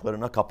anda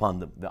ayaklarına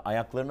kapandım. Ve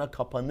ayaklarına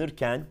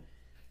kapanırken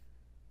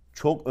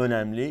çok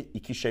önemli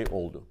iki şey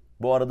oldu.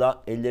 Bu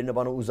arada ellerini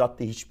bana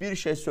uzattı, hiçbir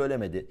şey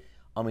söylemedi.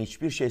 Ama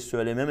hiçbir şey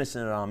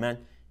söylememesine rağmen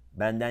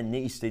benden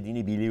ne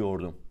istediğini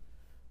biliyordum.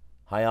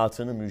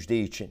 Hayatını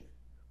müjde için,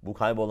 bu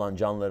kaybolan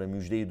canlara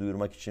müjdeyi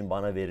duyurmak için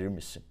bana verir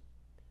misin?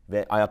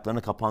 Ve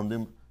ayaklarına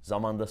kapandığım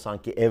zaman da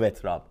sanki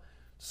evet Rab,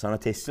 sana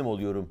teslim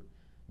oluyorum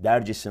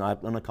dercesine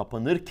ayaklarına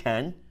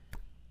kapanırken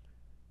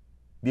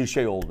bir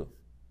şey oldu.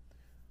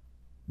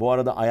 Bu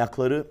arada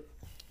ayakları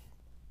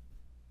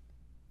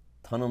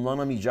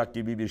tanımlanamayacak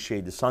gibi bir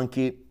şeydi.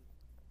 Sanki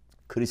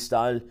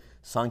kristal,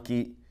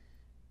 sanki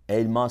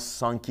elmas,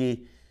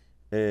 sanki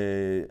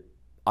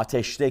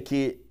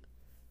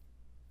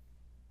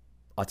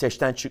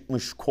ateşten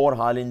çıkmış kor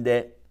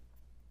halinde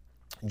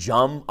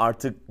cam,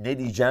 artık ne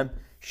diyeceğim,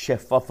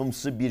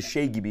 şeffafımsı bir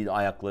şey gibiydi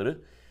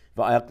ayakları.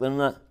 Ve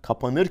ayaklarına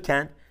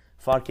kapanırken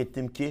fark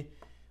ettim ki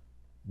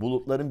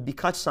bulutların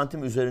birkaç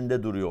santim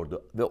üzerinde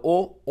duruyordu. Ve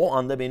o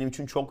anda benim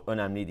için çok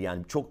önemliydi.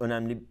 Yani çok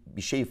önemli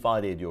bir şey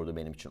ifade ediyordu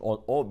benim için.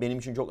 O benim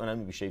için çok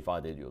önemli bir şey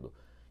ifade ediyordu.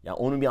 Yani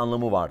onun bir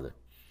anlamı vardı.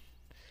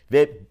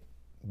 Ve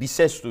bir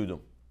ses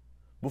duydum.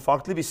 Bu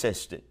farklı bir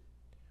sesti.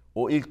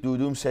 O ilk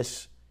duyduğum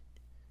ses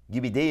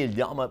gibi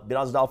değildi ama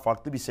biraz daha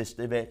farklı bir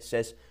sesti ve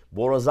ses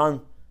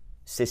borazan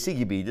sesi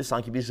gibiydi.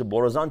 Sanki birisi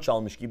borazan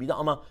çalmış gibiydi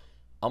ama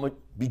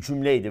bir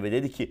cümleydi ve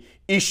dedi ki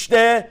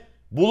işte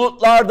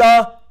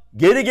bulutlarda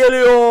geri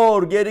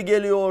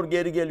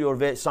geliyor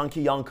ve sanki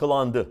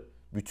yankılandı.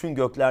 Bütün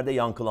göklerde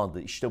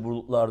yankılandı. İşte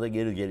bulutlarda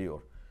geri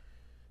geliyor.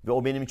 Ve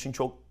o benim için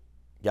çok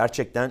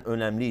gerçekten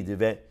önemliydi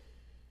ve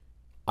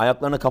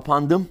ayaklarına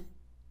kapandım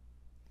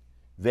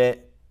ve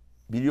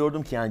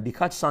biliyordum ki yani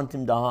birkaç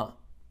santim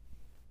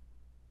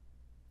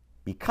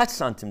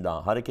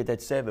daha hareket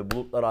etse ve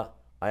bulutlara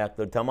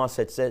ayakları temas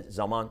etse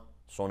zaman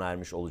sona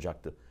ermiş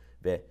olacaktı.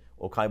 Ve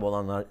o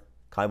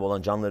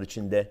kaybolan canlar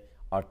için de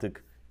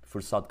artık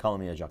fırsat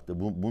kalmayacaktı.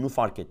 Bunu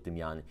fark ettim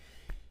yani.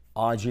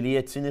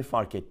 aciliyetini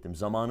fark ettim.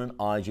 Zamanın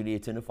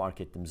aciliyetini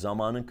fark ettim.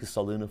 Zamanın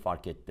kısalığını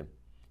fark ettim.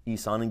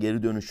 İsa'nın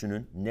geri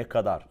dönüşünün ne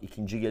kadar,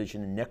 ikinci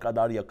gelişinin ne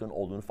kadar yakın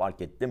olduğunu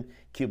fark ettim.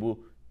 Ki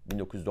bu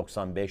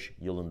 1995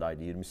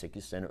 yılındaydı.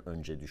 28 sene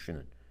önce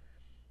düşünün.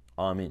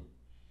 Amin.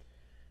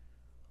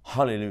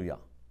 Haleluya.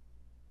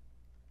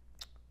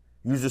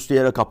 Yüzüstü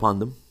yere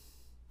kapandım.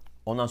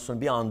 Ondan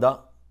sonra bir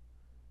anda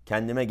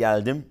kendime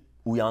geldim.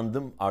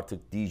 Uyandım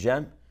artık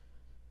diyeceğim.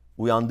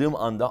 Uyandığım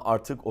anda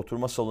artık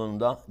oturma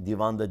salonunda,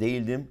 divanda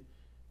değildim.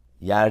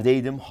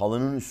 Yerdeydim,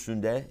 halının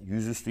üstünde,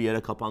 yüzüstü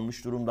yere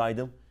kapanmış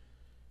durumdaydım.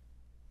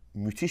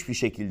 Müthiş bir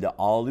şekilde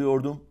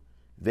ağlıyordum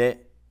ve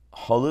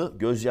halı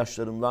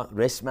gözyaşlarımla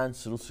resmen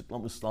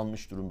sırılsıklam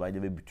ıslanmış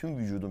durumdaydı ve bütün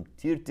vücudum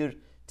tir tir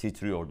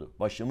titriyordu.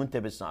 Başımın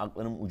tepesine,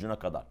 ayaklarımın ucuna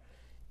kadar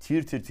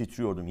tir tir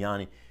titriyordum.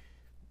 Yani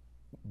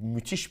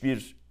müthiş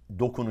bir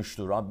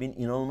dokunuştu. Rabbin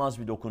inanılmaz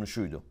bir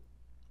dokunuşuydu.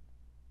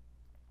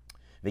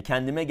 Ve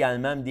kendime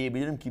gelmem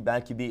diyebilirim ki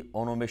belki bir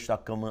 10-15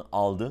 dakikamı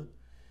aldı.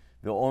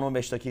 Ve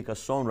 10-15 dakika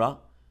sonra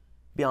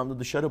bir anda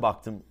dışarı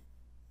baktım.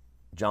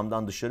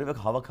 Camdan dışarı ve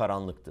hava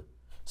karanlıktı.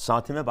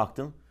 Saatime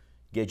baktım.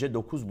 Gece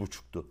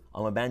 9.30'tu.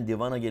 Ama ben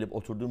divana gelip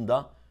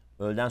oturduğumda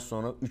öğleden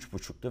sonra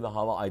 3.30'tu ve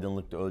hava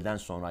aydınlıktı. Öğleden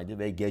sonraydı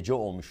ve gece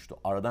olmuştu.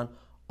 Aradan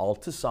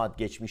 6 saat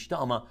geçmişti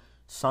ama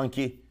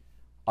sanki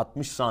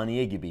 60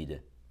 saniye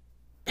gibiydi.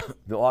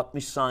 Ve o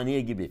 60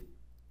 saniye gibi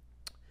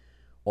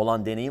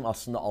olan deneyim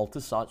aslında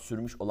 6 saat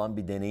sürmüş olan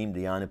bir deneyimdi.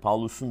 Yani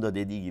Pavlus'un da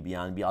dediği gibi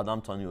yani bir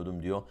adam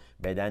tanıyordum diyor.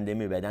 Bedende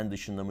mi beden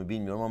dışında mı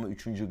bilmiyorum ama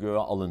 3. göğe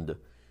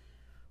alındı.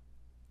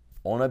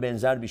 Ona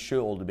benzer bir şey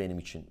oldu benim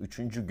için. 3.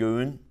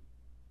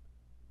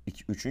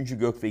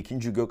 gök ve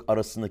 2. gök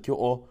arasındaki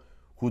o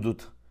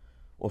hudut,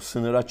 o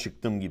sınıra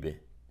çıktım gibi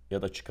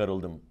ya da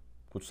çıkarıldım.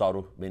 Kutsal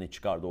Ruh beni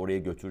çıkardı, oraya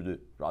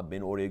götürdü. Rab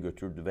beni oraya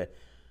götürdü ve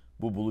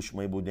bu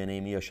buluşmayı, bu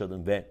deneyimi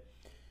yaşadım ve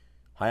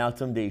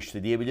hayatım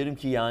değişti. Diyebilirim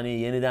ki yani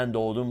yeniden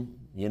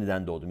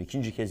doğdum.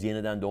 İkinci kez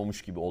yeniden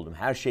doğmuş gibi oldum.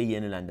 Her şey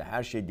yenilendi,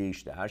 her şey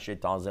değişti, her şey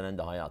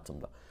tazelendi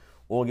hayatımda.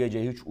 O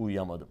gece hiç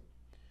uyuyamadım.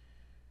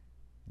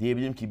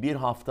 Diyebilirim ki bir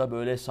hafta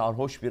böyle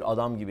sarhoş bir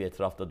adam gibi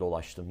etrafta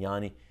dolaştım.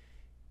 Yani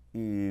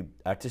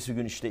ertesi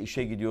gün işte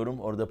işe gidiyorum.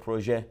 Orada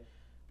proje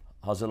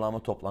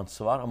hazırlama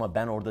toplantısı var ama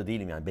ben orada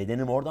değilim. Yani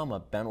bedenim orada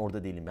ama ben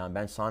orada değilim. Yani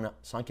ben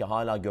sanki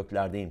hala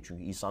göklerdeyim.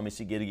 Çünkü İsa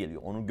Mesih geri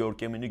geliyor. Onun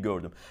görkemini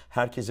gördüm.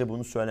 Herkese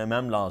bunu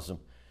söylemem lazım.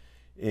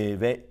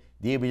 Ve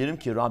diyebilirim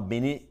ki Rab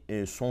beni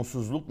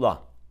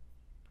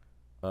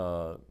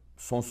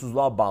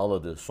sonsuzluğa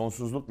bağladı.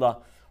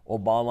 Sonsuzlukla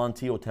o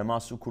bağlantıyı, o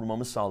teması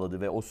kurmamı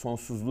sağladı ve o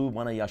sonsuzluğu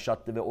bana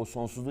yaşattı ve o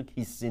sonsuzluk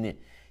hissini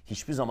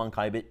hiçbir zaman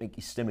kaybetmek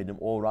istemedim.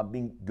 O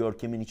Rabbin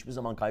görkemini hiçbir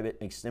zaman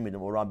kaybetmek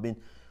istemedim. O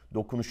Rabbin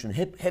dokunuşunu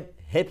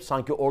hep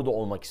sanki orada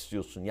olmak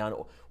istiyorsun. Yani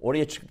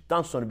oraya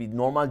çıktıktan sonra bir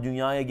normal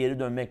dünyaya geri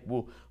dönmek,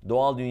 bu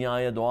doğal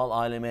dünyaya, doğal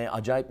aleme,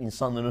 acayip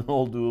insanların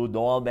olduğu,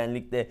 doğal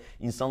benlikte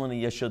insanların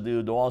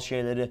yaşadığı, doğal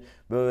şeyleri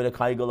böyle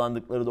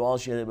kaygılandıkları, doğal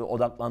şeylere böyle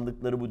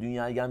odaklandıkları bu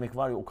dünyaya gelmek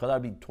var ya o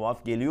kadar bir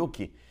tuhaf geliyor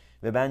ki.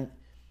 Ve ben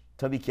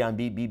tabii ki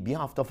yani bir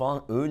hafta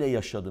falan öyle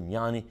yaşadım.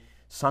 Yani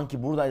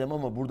sanki buradaydım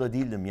ama burada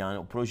değildim. Yani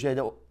o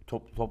projede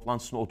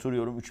toplantısında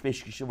oturuyorum.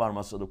 3-5 kişi var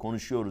masada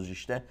konuşuyoruz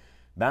işte.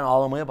 Ben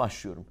ağlamaya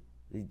başlıyorum.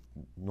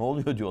 Ne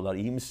oluyor diyorlar.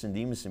 İyi misin,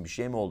 değil misin? Bir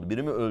şey mi oldu?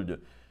 Biri mi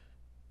öldü?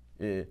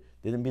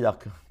 Dedim bir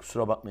dakika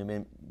kusura bakmayın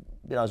benim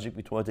birazcık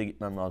bir tuvalete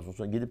gitmem lazım.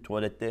 Sonra gidip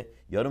tuvalette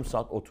yarım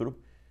saat oturup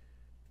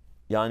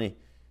yani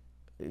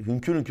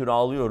hünkür hünkür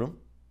ağlıyorum.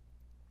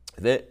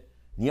 Ve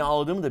niye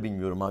ağladığımı da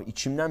bilmiyorum abi.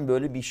 İçimden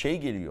böyle bir şey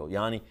geliyor.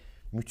 Yani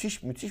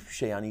müthiş bir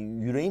şey. Yani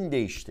yüreğim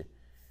değişti.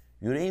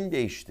 Yüreğim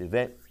değişti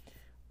ve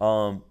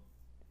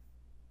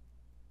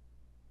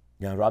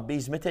yani Rabbe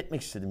hizmet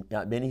etmek istedim.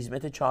 Yani beni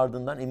hizmete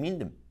çağırdığından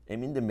emindim.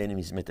 Emindim benim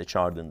hizmete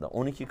çağırdığında.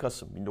 12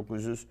 Kasım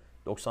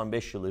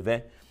 1995 yılı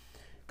ve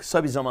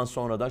kısa bir zaman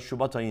sonra da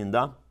Şubat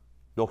ayında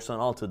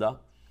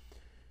 96'da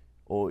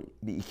o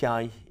bir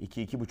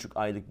 2,5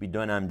 aylık bir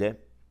dönemde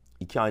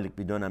 2 aylık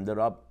bir dönemde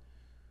Rab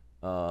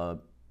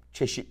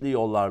çeşitli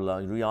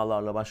yollarla,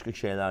 rüyalarla, başka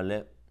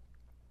şeylerle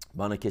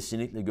bana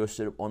kesinlikle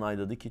gösterip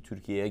onayladı ki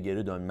Türkiye'ye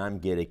geri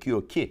dönmem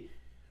gerekiyor ki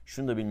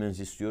şunu da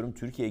bilmenizi istiyorum.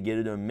 Türkiye'ye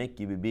geri dönmek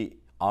gibi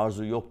bir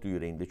arzu yoktu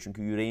yüreğimde.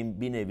 Çünkü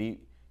yüreğim bir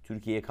nevi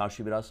Türkiye'ye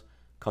karşı biraz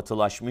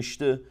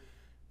katılaşmıştı.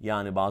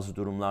 Yani bazı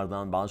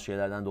durumlardan, bazı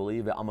şeylerden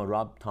dolayı ve ama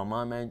Rab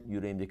tamamen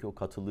yüreğimdeki o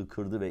katılığı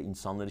kırdı ve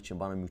insanlar için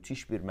bana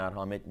müthiş bir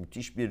merhamet,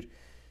 müthiş bir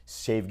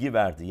sevgi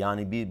verdi.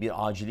 Yani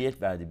bir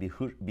aciliyet verdi,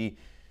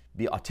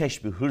 bir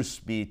ateş, bir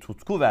hırs, bir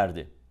tutku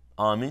verdi.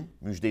 Amin.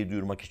 Müjdeyi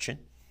duyurmak için.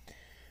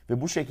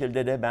 Ve bu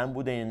şekilde de ben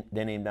bu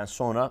deneyimden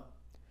sonra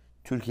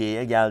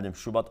Türkiye'ye geldim.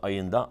 Şubat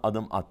ayında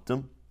adım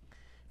attım.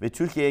 Ve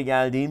Türkiye'ye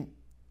geldiğim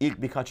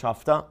ilk birkaç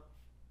hafta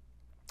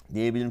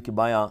diyebilirim ki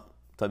bayağı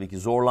tabii ki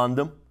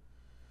zorlandım.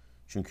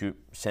 Çünkü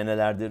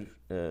senelerdir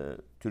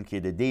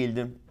Türkiye'de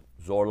değildim.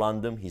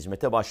 Zorlandım.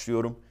 Hizmete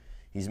başlıyorum.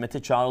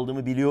 Hizmete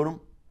çağrıldığımı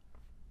biliyorum.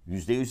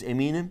 %100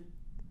 eminim.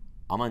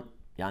 Ama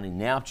yani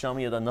ne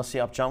yapacağımı ya da nasıl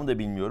yapacağımı da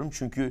bilmiyorum.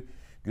 Çünkü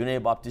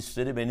Güney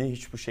Baptistleri beni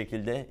hiç bu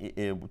şekilde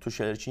bu tür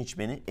şeyler için hiç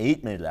beni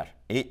eğitmediler.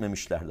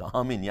 Eğitmemişlerdi.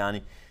 Amin.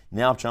 Yani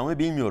ne yapacağımı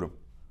bilmiyorum.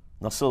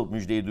 Nasıl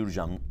müjdeyi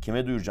duyuracağım,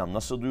 kime duyuracağım,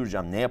 nasıl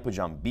duyuracağım, ne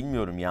yapacağım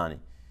bilmiyorum yani.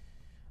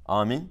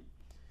 Amin.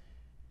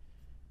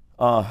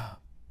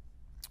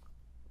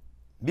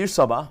 Bir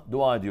sabah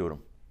dua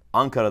ediyorum.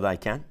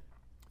 Ankara'dayken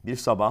bir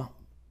sabah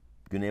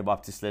Güney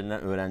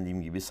Baptistlerinden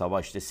öğrendiğim gibi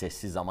sabah işte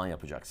sessiz zaman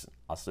yapacaksın.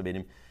 Aslında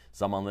benim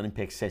zamanlarım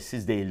pek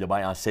sessiz değildi,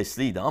 bayağı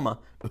sesliydi ama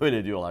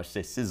öyle diyorlar,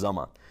 sessiz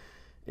zaman.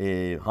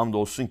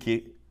 Hamdolsun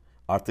ki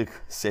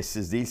artık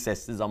sessiz değil,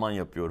 sesli zaman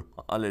yapıyorum.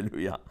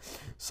 Haleluya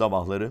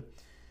sabahları.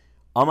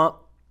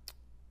 Ama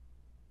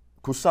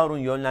Kutsal Ruh'un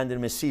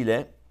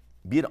yönlendirmesiyle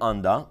bir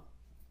anda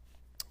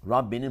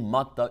Rab beni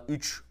Matta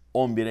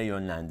 3:11'e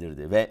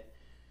yönlendirdi ve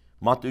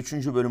Matta 3.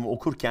 bölümü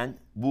okurken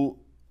bu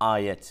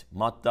ayet,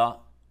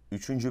 Matta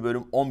 3.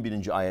 bölüm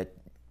 11. ayet,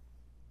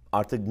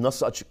 artık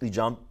nasıl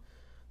açıklayacağım,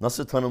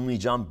 nasıl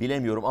tanımlayacağım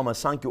bilemiyorum ama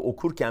sanki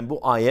okurken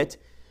bu ayet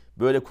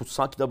böyle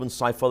kutsal kitabın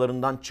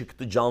sayfalarından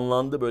çıktı,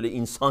 canlandı, böyle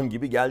insan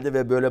gibi geldi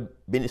ve böyle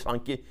beni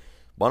sanki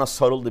bana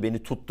sarıldı,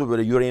 beni tuttu,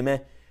 böyle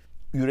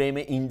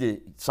yüreğime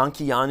indi.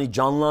 Sanki yani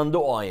canlandı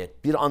o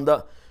ayet. Bir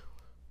anda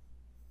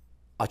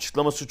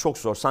açıklaması çok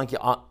zor. Sanki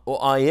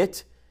o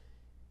ayet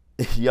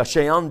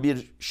yaşayan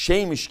bir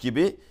şeymiş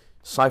gibi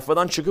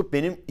sayfadan çıkıp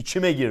benim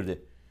içime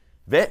girdi.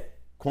 Ve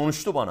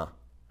konuştu bana.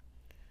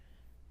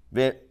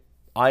 Ve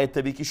ayet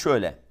tabii ki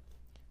şöyle.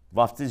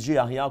 Vaftizci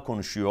Yahya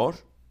konuşuyor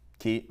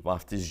ki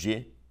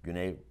vaftizci,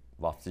 Güney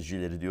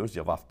vaftizcileri diyoruz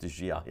ya,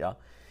 vaftizci Yahya.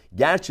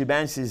 Gerçi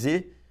ben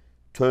sizi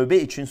tövbe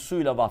için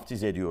suyla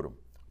vaftiz ediyorum.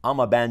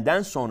 Ama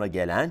benden sonra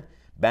gelen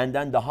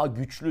benden daha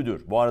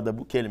güçlüdür. Bu arada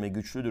bu kelime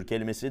güçlüdür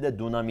kelimesi de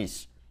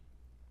dunamis.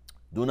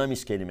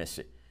 Dunamis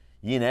kelimesi.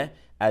 Yine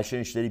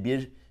Elçilerin İşleri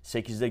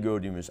 1:8'de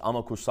gördüğümüz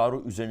ama kutsal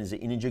ruh üzerinize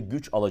inince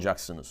güç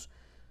alacaksınız.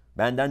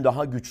 Benden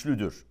daha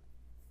güçlüdür.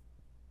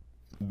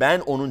 Ben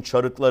onun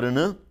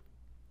çarıklarını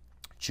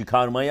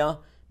çıkarmaya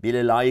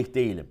bile layık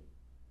değilim.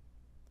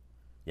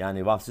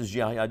 Yani vaftizci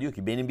Yahya diyor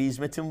ki benim bir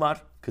hizmetim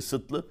var,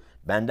 kısıtlı.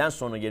 Benden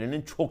sonra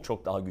gelenin çok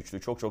çok daha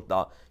güçlü, çok çok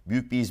daha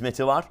büyük bir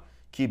hizmeti var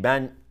ki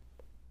ben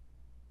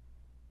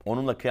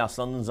onunla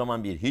kıyaslandığım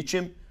zaman bir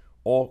hiçim.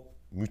 O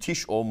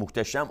müthiş, o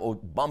muhteşem, o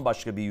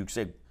bambaşka bir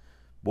yüksek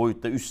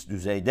boyutta, üst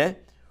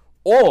düzeyde.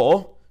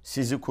 O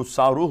sizi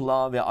kutsal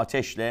ruhla ve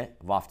ateşle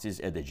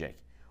vaftiz edecek.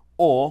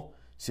 O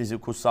sizi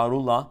kutsal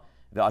ruhla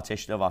ve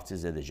ateşle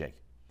vaftiz edecek.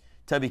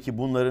 Tabii ki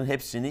bunların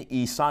hepsini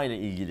İsa ile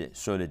ilgili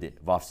söyledi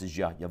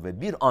vaftizci Yahya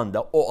ve bir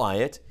anda o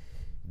ayet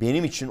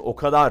benim için o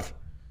kadar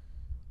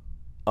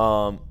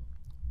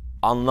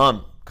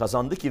anlam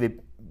kazandı ki ve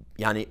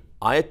yani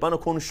ayet bana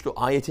konuştu.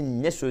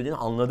 Ayetin ne söylediğini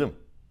anladım.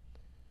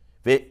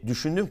 Ve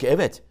düşündüm ki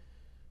evet,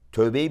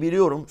 tövbeyi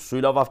biliyorum,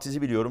 suyla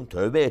vaftizi biliyorum.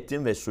 Tövbe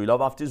ettim ve suyla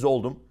vaftiz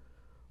oldum.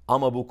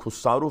 Ama bu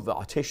kutsal ruh ve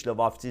ateşle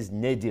vaftiz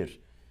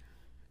nedir?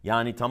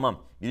 Yani tamam,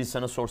 biri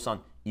sana sorsan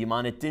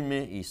iman ettin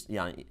mi?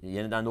 Yani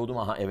yeniden doğdum.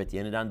 Aha evet,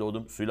 yeniden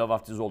doğdum. Suyla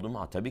vaftiz oldum.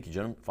 Ha tabii ki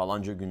canım,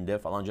 falanca günde,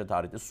 falanca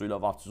tarihte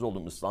suyla vaftiz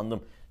oldum,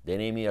 ıslandım.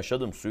 Deneyimi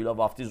yaşadım, suyla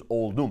vaftiz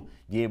oldum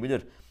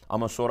diyebilir.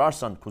 Ama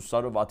sorarsan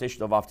kutsal ruh ve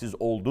ateşle vaftiz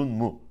oldun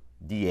mu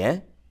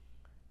diye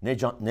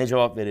ne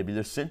cevap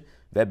verebilirsin?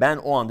 Ve ben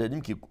o an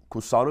dedim ki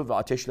kutsal ruh ve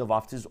ateşle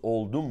vaftiz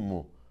oldum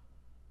mu?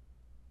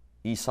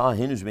 İsa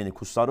henüz beni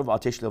kutsal ruh ve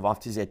ateşle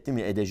vaftiz etti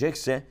mi,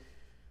 edecekse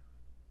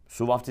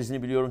su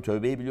vaftizini biliyorum,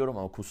 tövbeyi biliyorum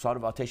ama kutsal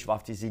ruh ve ateş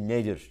vaftizi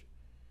nedir?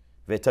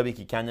 Ve tabii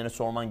ki kendine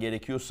sorman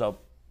gerekiyorsa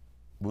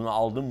bunu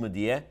aldın mı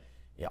diye.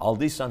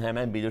 Aldıysan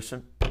hemen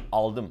bilirsin.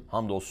 Aldım,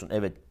 hamdolsun.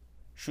 Evet,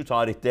 şu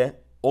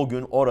tarihte, o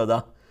gün,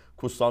 orada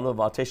kutsal ruh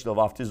ve ateşle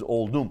vaftiz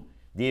oldum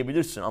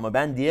diyebilirsin ama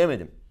ben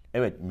diyemedim.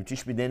 Evet,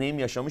 müthiş bir deneyim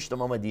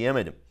yaşamıştım ama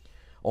diyemedim.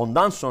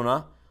 Ondan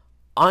sonra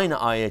aynı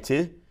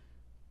ayeti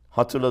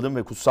hatırladım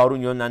ve Kutsal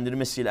Ruh'un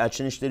yönlendirmesiyle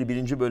Elçilerin İşleri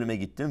 1. bölüme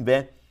gittim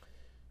ve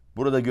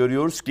burada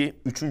görüyoruz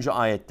ki 3.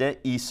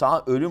 ayette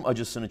İsa ölüm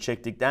acısını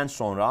çektikten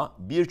sonra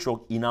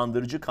birçok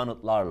inandırıcı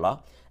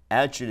kanıtlarla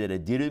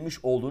elçilere dirilmiş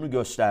olduğunu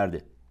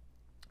gösterdi.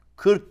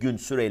 40 gün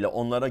süreyle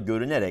onlara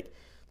görünerek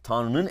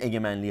Tanrı'nın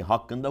egemenliği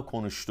hakkında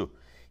konuştu.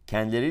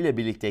 Kendileriyle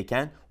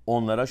birlikteyken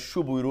onlara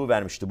şu buyruğu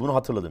vermişti. Bunu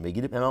hatırladım ve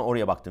gidip hemen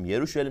oraya baktım.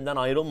 Yeruşalim'den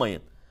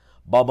ayrılmayın.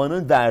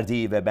 Babanın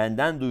verdiği ve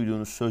benden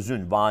duyduğunuz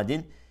sözün,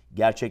 vaadin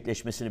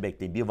gerçekleşmesini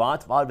bekleyin. Bir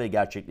vaat var ve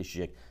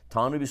gerçekleşecek.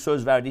 Tanrı bir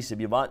söz verdiyse,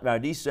 bir vaat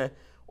verdiyse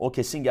o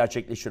kesin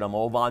gerçekleşir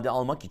ama o vaadi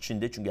almak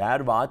için de, çünkü her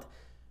vaat,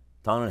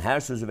 Tanrı'nın her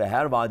sözü ve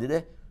her vaadi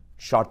de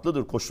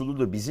şartlıdır,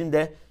 koşulludur. Bizim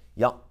de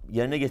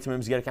yerine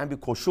getirmemiz gereken bir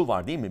koşul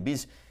var değil mi?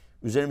 Biz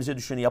üzerimize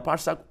düşeni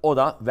yaparsak o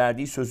da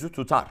verdiği sözü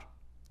tutar,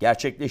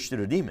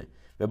 gerçekleştirir değil mi?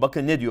 Ve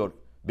bakın ne diyor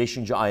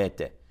 5.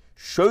 ayette.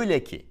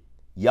 Şöyle ki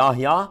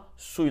Yahya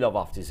suyla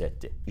vaftiz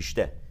etti.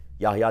 İşte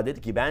Yahya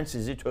dedi ki ben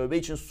sizi tövbe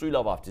için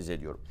suyla vaftiz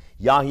ediyorum.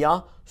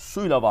 Yahya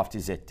suyla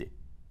vaftiz etti.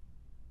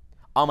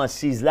 Ama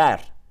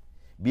sizler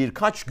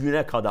birkaç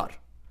güne kadar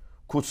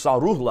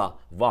kutsal ruhla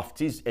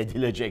vaftiz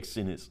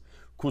edileceksiniz.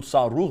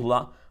 Kutsal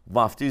ruhla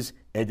vaftiz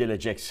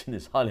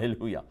edileceksiniz.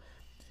 Haleluya.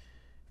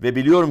 Ve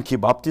biliyorum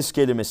ki baptiz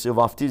kelimesi,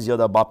 vaftiz ya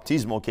da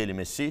baptizmo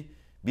kelimesi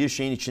bir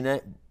şeyin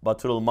içine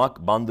batırılmak,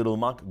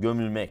 bandırılmak,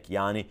 gömülmek.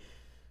 Yani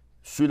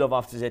suyla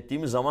vaftiz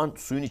ettiğimiz zaman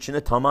suyun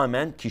içine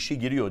tamamen kişi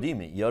giriyor değil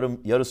mi?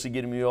 Yarısı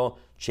girmiyor,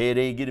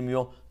 çeyreği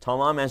girmiyor.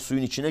 Tamamen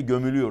suyun içine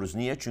gömülüyoruz.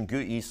 Niye?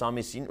 Çünkü İsa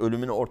Mesih'in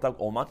ölümüne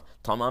ortak olmak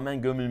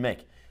tamamen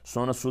gömülmek.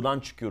 Sonra sudan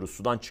çıkıyoruz.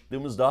 Sudan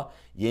çıktığımızda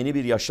yeni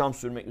bir yaşam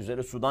sürmek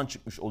üzere sudan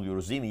çıkmış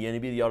oluyoruz değil mi?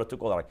 Yeni bir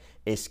yaratık olarak.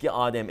 Eski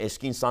Adem,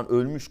 eski insan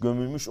ölmüş,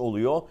 gömülmüş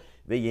oluyor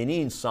ve yeni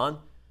insan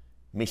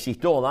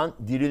Mesih'te olan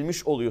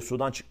dirilmiş oluyor.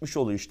 Sudan çıkmış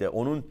oluyor işte.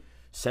 Onun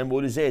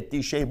sembolize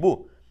ettiği şey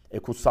bu.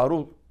 Kutsal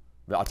Ruh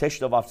ve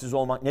ateşle vaftiz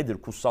olmak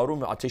nedir? Kutsal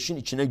Ruh ve ateşin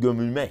içine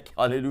gömülmek.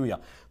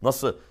 Haleluya.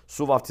 Nasıl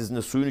su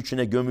vaftizinde suyun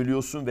içine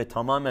gömülüyorsun ve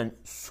tamamen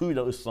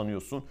suyla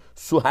ıslanıyorsun.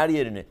 Su her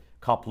yerini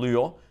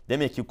kaplıyor.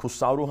 Demek ki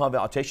kutsal ruha ve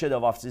ateşe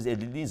de vaftiz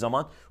edildiği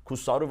zaman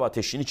kutsal ruh ve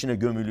ateşin içine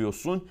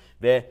gömülüyorsun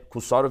ve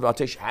kutsal ruh ve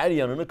ateş her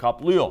yanını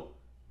kaplıyor.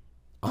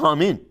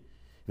 Amin.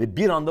 Ve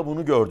bir anda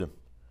bunu gördüm.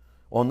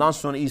 Ondan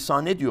sonra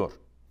İsa ne diyor?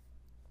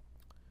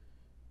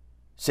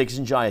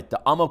 8. ayette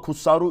ama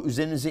kutsal ruh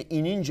üzerinize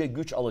inince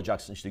güç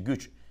alacaksın. İşte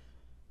güç.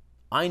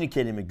 Aynı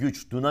kelime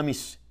güç,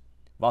 dunamis.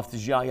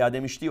 Vaftizci Yahya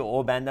demişti ya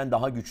o benden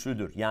daha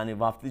güçlüdür. Yani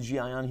vaftizci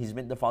Yahya'nın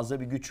hizmetinde fazla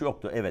bir güç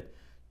yoktu. Evet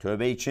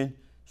tövbe için,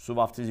 su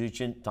vaftizi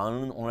için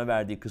Tanrı'nın ona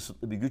verdiği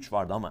kısıtlı bir güç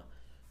vardı ama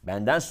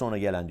benden sonra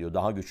gelen diyor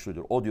daha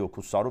güçlüdür. O diyor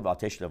kutsal ruh ve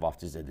ateşle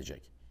vaftiz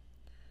edecek.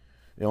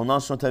 Ve ondan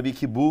sonra tabii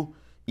ki bu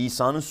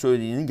İsa'nın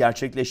söylediğinin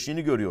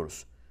gerçekleştiğini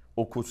görüyoruz.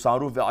 O kutsal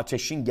ruh ve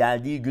ateşin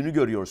geldiği günü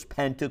görüyoruz.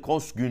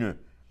 Pentekost günü.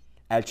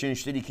 Elçinin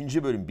İşleri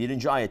 2. bölüm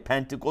 1. ayet.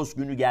 Pentekost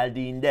günü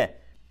geldiğinde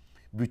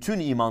bütün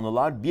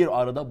imanlılar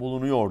bir arada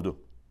bulunuyordu.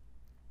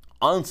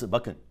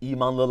 Bakın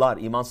imanlılar,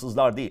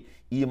 imansızlar değil.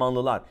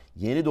 İmanlılar,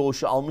 yeni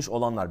doğuşu almış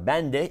olanlar.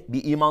 Ben de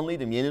bir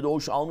imanlıydım. Yeni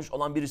doğuşu almış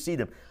olan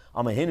birisiydim.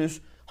 Ama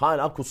henüz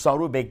hala kutsal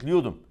ruhu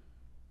bekliyordum.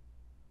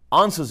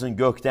 Ansızın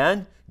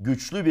gökten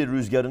güçlü bir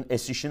rüzgarın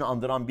esişini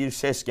andıran bir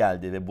ses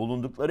geldi ve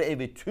bulundukları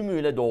evi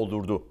tümüyle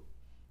doldurdu.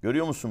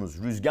 Görüyor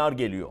musunuz? Rüzgar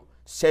geliyor,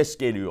 ses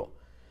geliyor.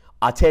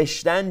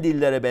 Ateşten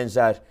dillere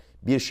benzer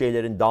bir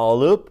şeylerin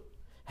dağılıp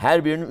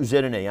her birinin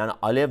üzerine yani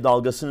alev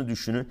dalgasını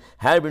düşünün.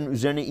 Her birinin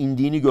üzerine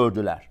indiğini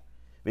gördüler.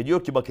 Ve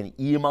diyor ki bakın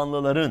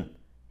imanlıların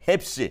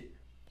hepsi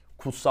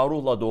kutsal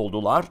ruhla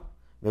doldular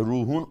ve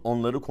ruhun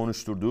onları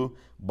konuşturduğu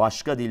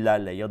başka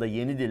dillerle ya da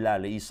yeni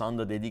dillerle İsa'nın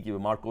da dediği gibi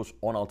Markos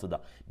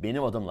 16'da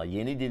benim adımla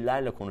yeni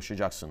dillerle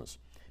konuşacaksınız.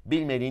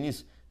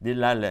 Bilmediğiniz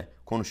dillerle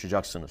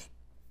konuşacaksınız.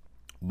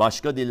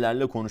 Başka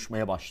dillerle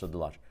konuşmaya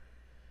başladılar.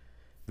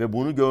 Ve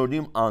bunu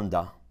gördüğüm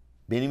anda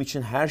benim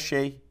için her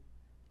şey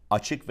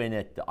açık ve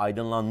netti.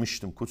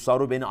 Aydınlanmıştım. Kutsal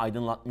Ruh beni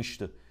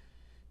aydınlatmıştı.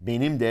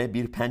 Benim de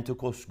bir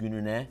Pentekost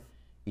gününe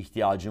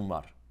ihtiyacım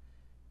var.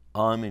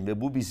 Amin.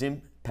 Ve bu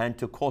bizim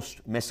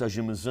Pentekost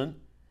mesajımızın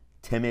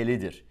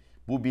temelidir.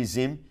 Bu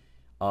bizim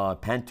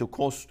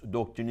Pentekost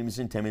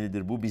doktrinimizin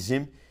temelidir. Bu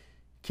bizim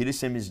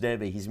kilisemizde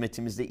ve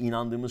hizmetimizde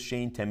inandığımız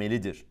şeyin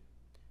temelidir.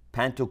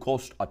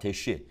 Pentekost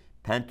ateşi,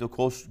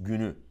 Pentekost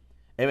günü.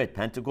 Evet,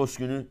 Pentekost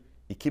günü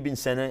 2000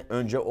 sene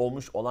önce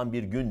olmuş olan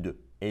bir gündü.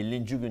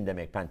 50. gün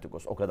demek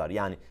Pentekost, o kadar.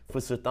 Yani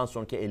fısıhtan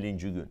sonraki 50.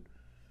 gün.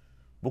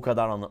 Bu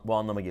kadar bu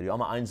anlama geliyor.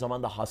 Ama aynı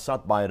zamanda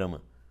hasat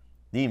bayramı.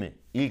 Değil mi?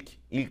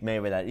 İlk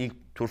meyveler,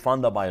 ilk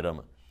turfanda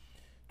bayramı.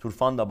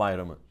 Turfanda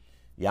bayramı.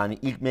 Yani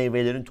ilk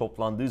meyvelerin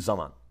toplandığı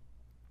zaman.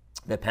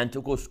 Ve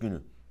Pentekost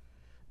günü.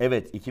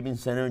 Evet, 2000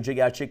 sene önce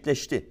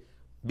gerçekleşti.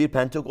 Bir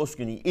Pentekost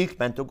günü, ilk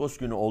Pentekost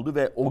günü oldu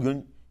ve o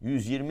gün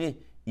 120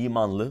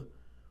 imanlı,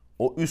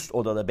 o üst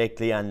odada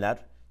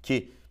bekleyenler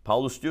ki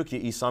Paulus diyor ki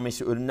İsa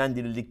Mesih ölümden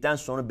dirildikten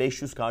sonra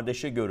 500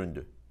 kardeşe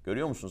göründü.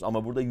 Görüyor musunuz?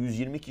 Ama burada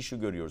 120 kişi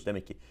görüyoruz.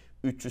 Demek ki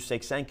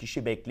 380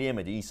 kişi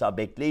bekleyemedi. İsa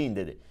bekleyin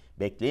dedi.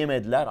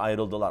 Bekleyemediler,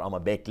 ayrıldılar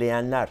ama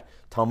bekleyenler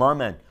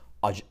tamamen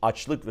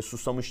açlık ve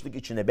susamışlık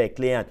içinde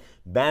bekleyen,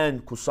 ben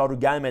kutsal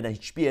ruh gelmeden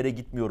hiçbir yere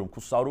gitmiyorum.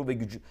 Kutsal ruh ve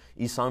gücü,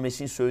 İsa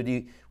Mesih'in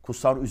söylediği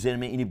kutsal ruh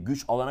üzerime inip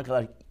güç alana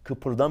kadar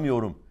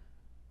kıpırdamıyorum.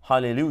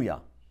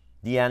 Haleluya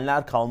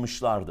diyenler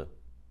kalmışlardı.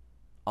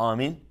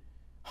 Amin.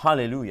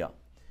 Haleluya.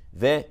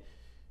 Ve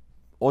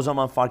o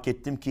zaman fark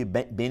ettim ki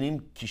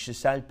benim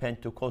kişisel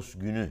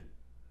Pentekost günü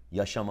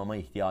yaşamama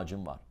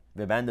ihtiyacım var.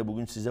 Ve ben de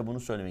bugün size bunu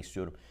söylemek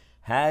istiyorum.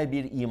 Her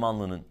bir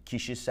imanlının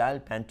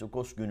kişisel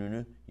Pentekost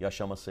gününü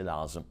yaşaması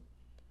lazım.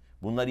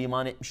 Bunlar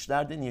iman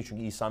etmişlerdi. Niye?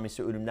 Çünkü İsa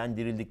Mesih ölümden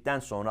dirildikten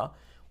sonra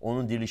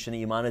onun dirilişine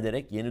iman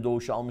ederek yeni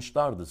doğuşu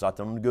almışlardı.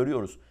 Zaten onu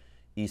görüyoruz.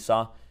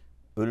 İsa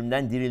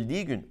ölümden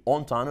dirildiği gün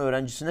 10 tane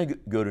öğrencisine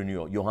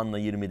görünüyor Yuhanna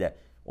 20'de.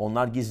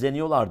 Onlar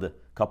gizleniyorlardı.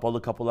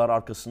 Kapalı kapılar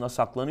arkasına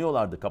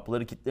saklanıyorlardı.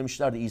 Kapıları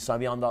kilitlemişlerdi. İsa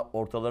bir anda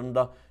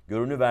ortalarında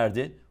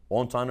görünüverdi.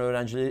 10 tane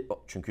öğrencileri,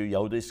 çünkü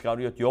Yahuda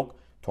İskaryot yok.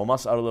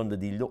 Thomas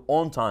aralarında değildi.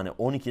 10 tane,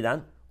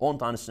 12'den 10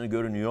 tanesine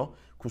görünüyor.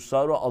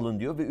 Kutsal Ruh alın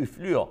diyor ve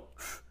üflüyor.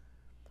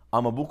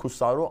 Ama bu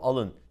kutsal ruh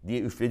alın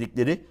diye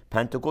üfledikleri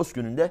Pentekost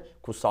gününde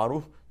kutsal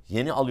ruh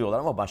yeni alıyorlar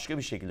ama başka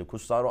bir şekilde.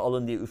 Kutsal ruh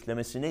alın diye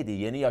üflemesi neydi?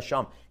 Yeni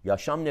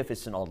yaşam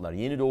nefesini aldılar.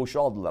 Yeni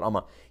doğuşu aldılar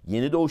ama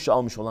yeni doğuşu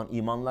almış olan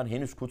imanlar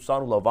henüz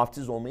kutsal ruhla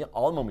vaftiz olmayı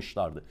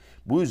almamışlardı.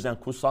 Bu yüzden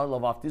kutsal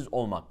ruhla vaftiz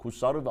olmak,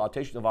 kutsal ruh ve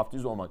ateşle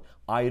vaftiz olmak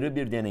ayrı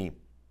bir deneyim.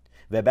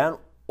 Ve ben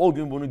o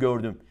gün bunu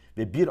gördüm.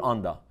 Ve bir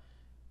anda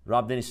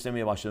Rab'den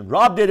istemeye başladım.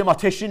 Rab dedim,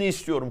 ateşini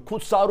istiyorum.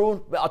 Kutsal Ruh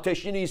ve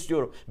ateşini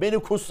istiyorum. Beni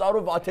kutsal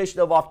Ruh ve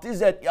ateşle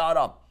vaftiz et ya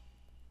Rab.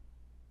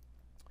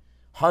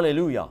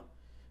 Haleluya.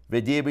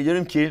 Ve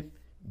diyebilirim ki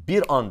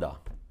bir anda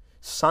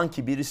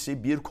sanki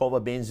birisi bir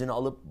kova benzini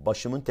alıp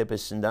başımın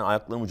tepesinden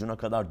ayaklarımın ucuna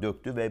kadar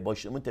döktü ve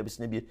başımın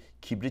tepesine bir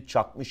kibrit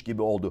çakmış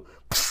gibi oldu.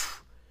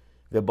 Püf!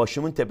 Ve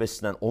başımın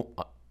tepesinden,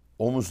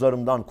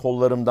 omuzlarımdan,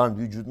 kollarımdan,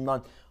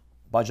 vücudumdan,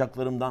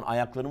 bacaklarımdan,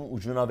 ayaklarımın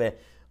ucuna ve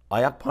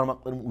ayak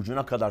parmaklarımın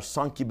ucuna kadar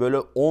sanki böyle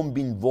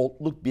 10.000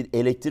 voltluk bir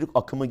elektrik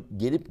akımı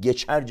gelip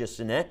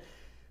geçercesine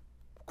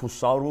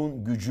Kutsal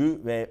Ruh'un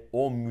gücü ve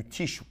o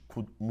müthiş,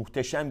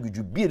 muhteşem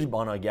gücü bir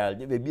bana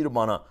geldi ve bir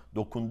bana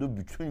dokundu.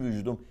 Bütün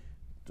vücudum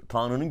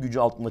Tanrı'nın gücü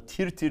altında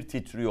tir tir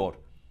titriyor.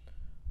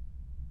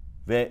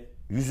 Ve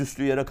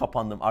yüzüstü yere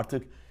kapandım.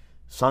 Artık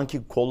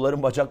sanki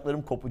kollarım,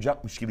 bacaklarım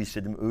kopacakmış gibi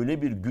hissettim.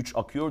 Öyle bir güç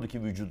akıyordu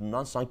ki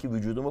vücudumdan, sanki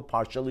vücudumu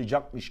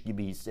parçalayacakmış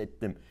gibi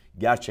hissettim.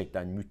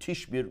 Gerçekten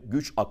müthiş bir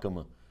güç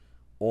akımı.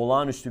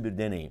 Olağanüstü bir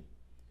deneyim.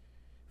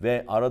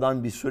 Ve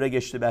aradan bir süre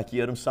geçti, belki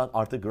yarım saat.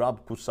 Artık Rab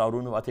kutsal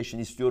ruhunu ve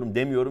ateşini istiyorum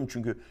demiyorum.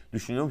 Çünkü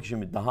düşünüyorum ki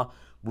şimdi daha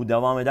bu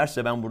devam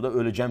ederse ben burada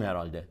öleceğim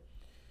herhalde.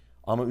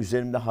 Ama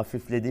üzerimde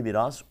hafifledi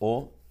biraz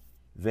o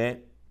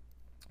ve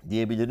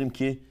diyebilirim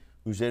ki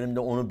üzerimde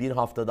onu bir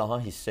hafta daha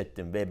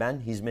hissettim. Ve ben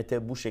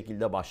hizmete bu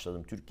şekilde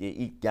başladım. Türkiye'ye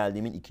ilk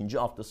geldiğimin 2.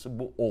 haftası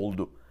bu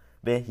oldu.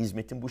 Ve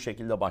hizmetim bu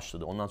şekilde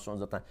başladı. Ondan sonra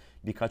zaten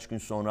birkaç gün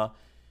sonra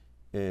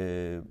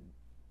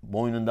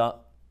boynunda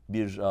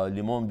bir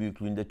limon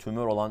büyüklüğünde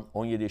tümör olan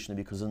 17 yaşında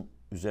bir kızın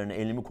üzerine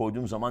elimi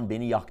koyduğum zaman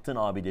beni yaktın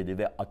abi dedi.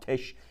 Ve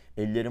ateş,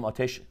 ellerim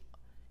ateş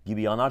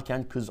gibi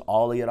yanarken kız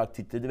ağlayarak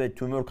titredi ve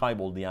tümör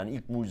kayboldu. Yani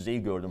ilk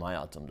mucizeyi gördüm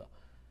hayatımda.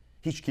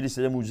 Hiç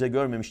kilisede mucize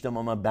görmemiştim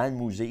ama ben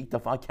mucizeyi ilk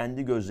defa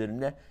kendi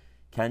gözlerimle,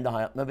 kendi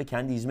hayatımda ve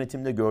kendi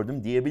hizmetimde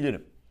gördüm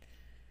diyebilirim.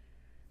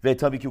 Ve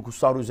tabii ki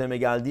kutsal ruh üzerime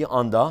geldiği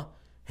anda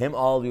hem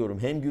ağlıyorum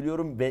hem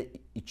gülüyorum ve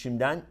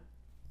içimden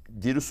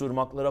diri su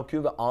ırmakları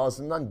akıyor ve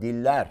ağzımdan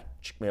diller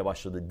çıkmaya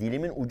başladı.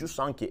 Dilimin ucu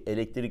sanki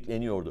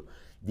elektrikleniyordu.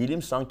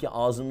 Dilim sanki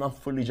ağzımdan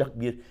fırlayacak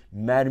bir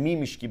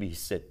mermiymiş gibi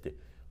hissetti.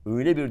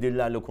 Öyle bir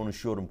dillerle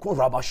konuşuyorum.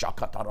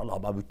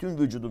 Bütün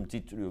vücudum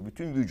titriyor.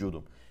 Bütün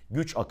vücudum.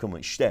 Güç akımı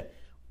işte.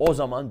 O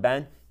zaman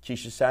ben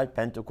kişisel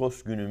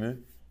Pentekost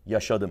günümü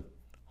yaşadım.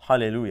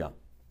 Haleluya.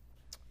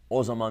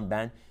 O zaman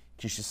ben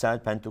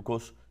kişisel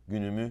Pentekost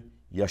günümü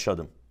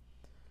yaşadım.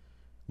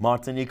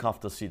 Mart'ın ilk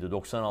haftasıydı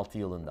 96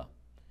 yılında.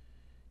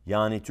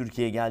 Yani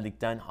Türkiye'ye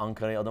geldikten,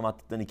 Ankara'ya adım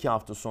attıktan 2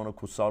 hafta sonra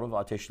kutsal ruh ve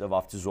ateşle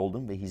vaftiz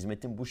oldum ve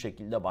hizmetim bu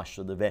şekilde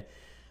başladı ve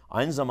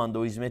aynı zamanda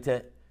o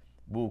hizmete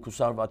bu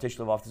kutsal ruh ve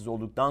ateşle vaftiz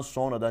olduktan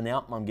sonra da ne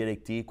yapmam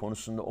gerektiği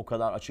konusunda o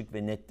kadar açık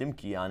ve nettim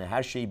ki yani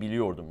her şeyi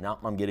biliyordum. Ne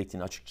yapmam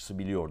gerektiğini açıkçası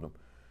biliyordum.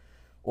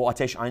 O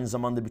ateş aynı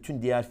zamanda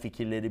bütün diğer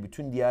fikirleri,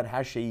 bütün diğer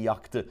her şeyi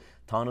yaktı.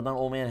 Tanrı'dan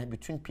olmayan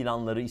bütün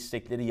planları,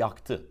 istekleri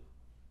yaktı.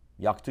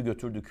 Yaktı,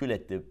 götürdü, kül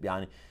etti.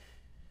 Yani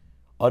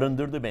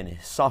arındırdı beni.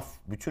 Saf,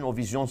 bütün o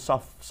vizyon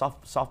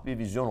saf bir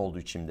vizyon oldu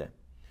içimde.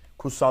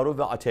 Kutsal ruh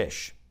ve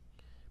ateş.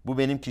 Bu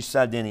benim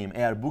kişisel deneyim.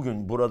 Eğer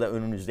bugün burada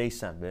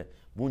önünüzdeysem ve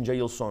bunca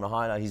yıl sonra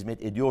hala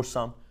hizmet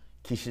ediyorsam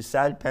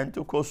kişisel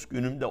Pentekost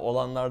günümde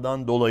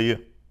olanlardan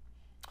dolayı,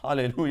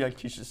 haleluya,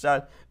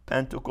 kişisel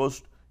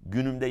Pentekost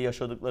günümde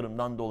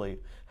yaşadıklarımdan dolayı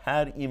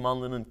her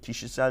imanlının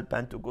kişisel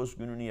Pentekost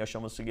gününü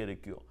yaşaması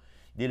gerekiyor.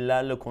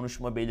 Dillerle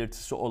konuşma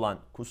belirtisi olan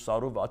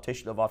kutsal ruh ve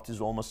ateşle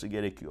vaftiz olması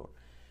gerekiyor.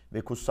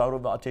 Ve kutsal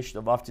ruh ve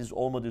ateşle vaftiz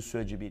olmadığı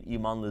sürece bir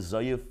imanlı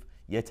zayıf,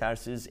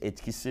 yetersiz,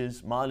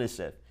 etkisiz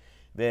maalesef.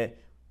 Ve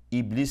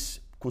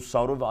iblis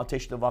kutsal ruh ve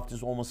ateşle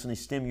vaftiz olmasını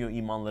istemiyor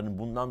imanların.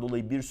 Bundan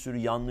dolayı bir sürü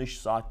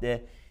yanlış,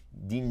 sahte,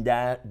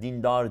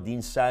 dindar,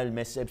 dinsel,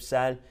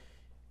 mezhepsel,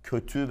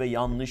 kötü ve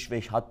yanlış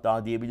ve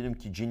hatta diyebilirim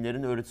ki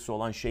cinlerin öğretisi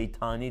olan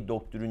şeytani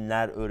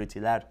doktrinler,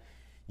 öğretiler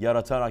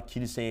yaratarak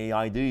kiliseye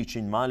yaydığı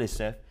için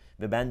maalesef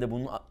ve ben de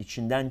bunun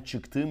içinden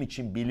çıktığım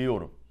için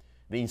biliyorum.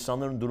 Ve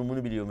insanların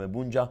durumunu biliyorum ve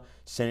bunca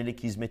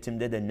senelik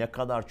hizmetimde de ne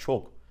kadar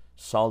çok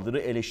saldırı,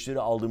 eleştiri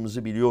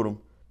aldığımızı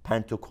biliyorum.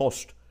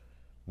 Pentekost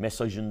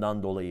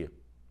mesajından dolayı.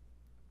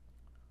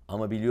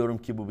 Ama biliyorum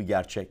ki bu bir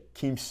gerçek.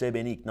 Kimse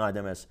beni ikna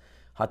edemez.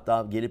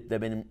 Hatta gelip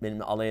de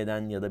benimle alay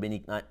eden ya da beni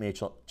ikna etmeye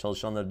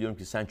çalışanlara diyorum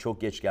ki sen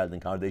çok geç geldin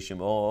kardeşim.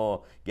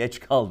 Geç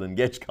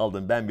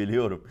kaldın ben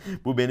biliyorum.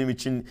 Bu benim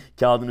için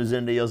kağıdın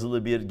üzerinde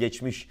yazılı bir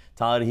geçmiş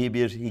tarihi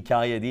bir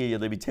hikaye değil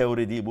ya da bir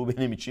teori değil. Bu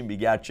benim için bir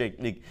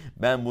gerçeklik.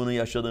 Ben bunu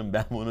yaşadım,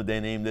 ben bunu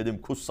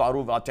deneyimledim. Kutsal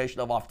ruh ve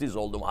ateşle vaftiz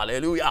oldum.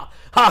 Haleluya.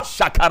 Ha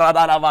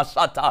şakaradara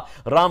vasata.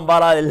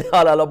 Rambara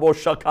elala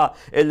boşaka.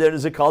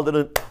 Ellerinizi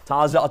kaldırın.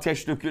 Taze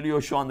ateş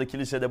dökülüyor şu anda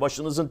kilisede.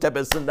 Başınızın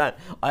tepesinden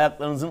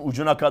ayaklarınızın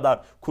ucuna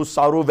kadar.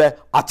 Kutsal ruh ve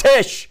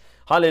ateş.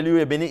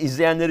 Haleluya. Beni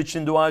izleyenler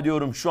için dua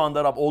ediyorum. Şu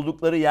anda Rab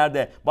oldukları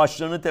yerde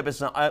başlarının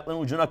tepesine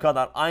ayaklarının ucuna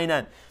kadar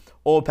aynen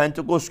o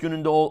Pentekost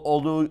gününde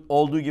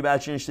olduğu gibi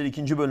Elçilerin İşleri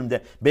 2.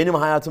 bölümde benim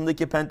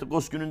hayatımdaki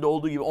Pentekost gününde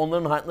olduğu gibi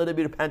onların hayatlarında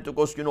bir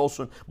Pentekost günü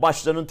olsun.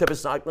 Başlarının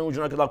tepesine ayaklarının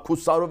ucuna kadar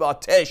kutsal ruh ve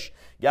ateş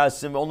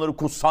gelsin ve onları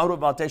kutsal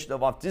ruh ve ateşle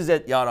vaftiz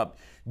et ya Rab.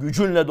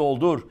 Gücünle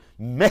doldur.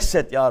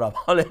 Meset ya Rab.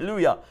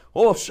 Haleluya.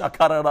 O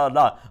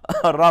şakarala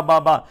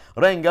rababa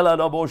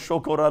rengelala bo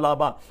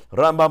şokoralaba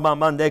rababa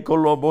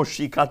mandekolo bo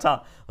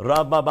şikata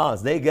rababa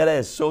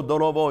zegere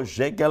sodorobo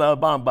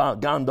jekelaba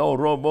gando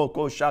robo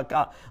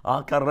koşaka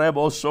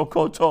akarebo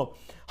sokoto.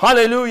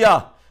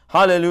 Haleluya.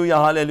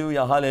 Haleluya,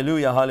 haleluya,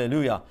 haleluya,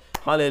 haleluya,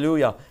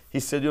 haleluya.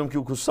 Hissediyorum ki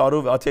kutsal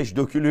ruh ve ateş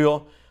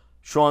dökülüyor.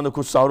 Şu anda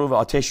kutsal ruh ve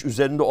ateş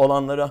üzerinde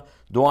olanlara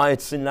dua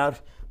etsinler.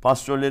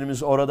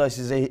 Pastörlerimiz orada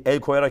size el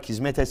koyarak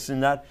hizmet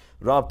etsinler.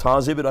 Rab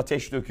taze bir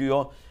ateş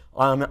döküyor.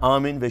 Amin,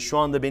 amin. Ve şu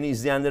anda beni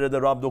izleyenlere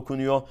de Rab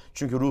dokunuyor.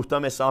 Çünkü ruhta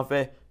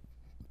mesafe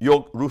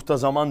yok, ruhta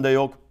zaman da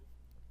yok.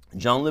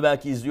 Canlı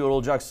belki izliyor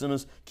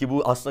olacaksınız ki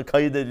bu aslında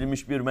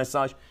kaydedilmiş bir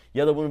mesaj.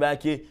 Ya da bunu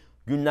belki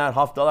günler,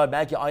 haftalar,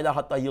 belki aylar,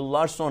 hatta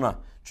yıllar sonra.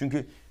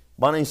 Çünkü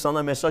bana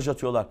insanlar mesaj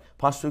atıyorlar.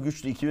 Pastör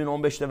Güçlü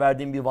 2015'te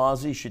verdiğim bir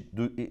vaazı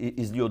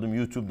izliyordum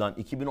YouTube'dan.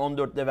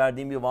 2014'te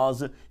verdiğim bir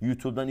vaazı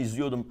YouTube'dan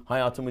izliyordum.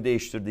 Hayatımı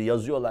değiştirdi.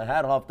 Yazıyorlar.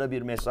 Her hafta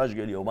bir mesaj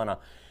geliyor bana.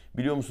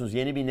 Biliyor musunuz,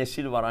 yeni bir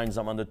nesil var aynı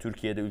zamanda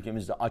Türkiye'de,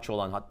 ülkemizde aç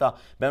olan. Hatta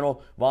ben o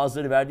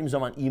vaazları verdiğim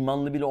zaman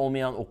imanlı bile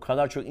olmayan o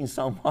kadar çok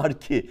insan var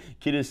ki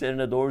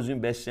kiliselerine doğru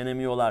düzgün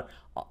beslenemiyorlar.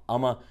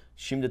 Ama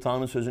şimdi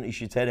Tanrı'nın sözünü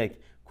işiterek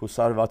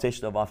kutsal ve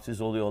ateşle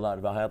vaftiz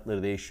oluyorlar ve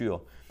hayatları değişiyor.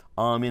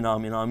 Amin,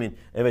 amin, amin.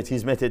 Evet,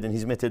 hizmet edin,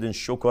 hizmet edin.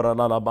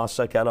 Şokorala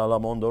basakela la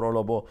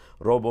mondorola bo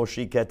robo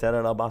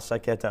şiketerala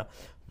basaketa.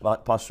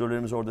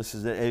 Pastörlerimiz orada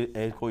sizlere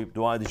el koyup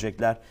dua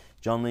edecekler.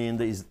 Canlı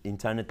yayında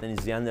internetten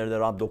izleyenlere de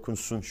Rab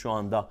dokunsun şu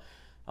anda.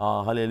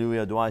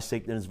 Haleluya. Dua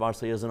istekleriniz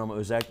varsa yazın ama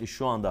özellikle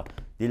şu anda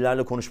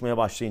dillerle konuşmaya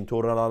başlayın.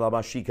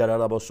 Toralaba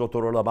şikaralaba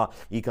sotorolaba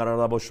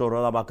ikaralaba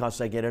şoralaba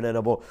kasa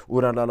gerelebo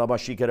uralaba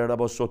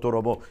şikaralaba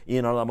sotorobo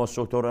inalaba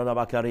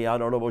sotorolaba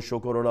kariyalaba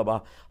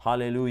şokorolaba.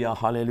 Haleluya,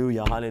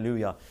 haleluya,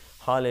 haleluya.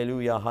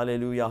 Haleluya,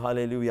 haleluya,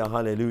 haleluya,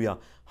 haleluya.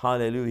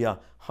 Haleluya,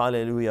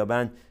 haleluya.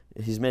 Ben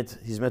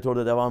hizmet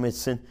orada devam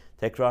etsin.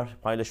 Tekrar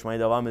paylaşmaya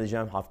devam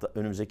edeceğim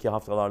önümüzdeki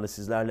haftalarda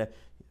sizlerle.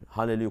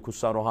 Haleluya,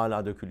 kutsal ruh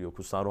hala dökülüyor.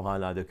 Kutsal ruh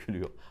hala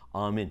dökülüyor.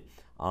 Amin.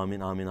 Amin,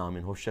 amin,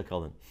 amin. Hoşça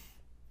kalın.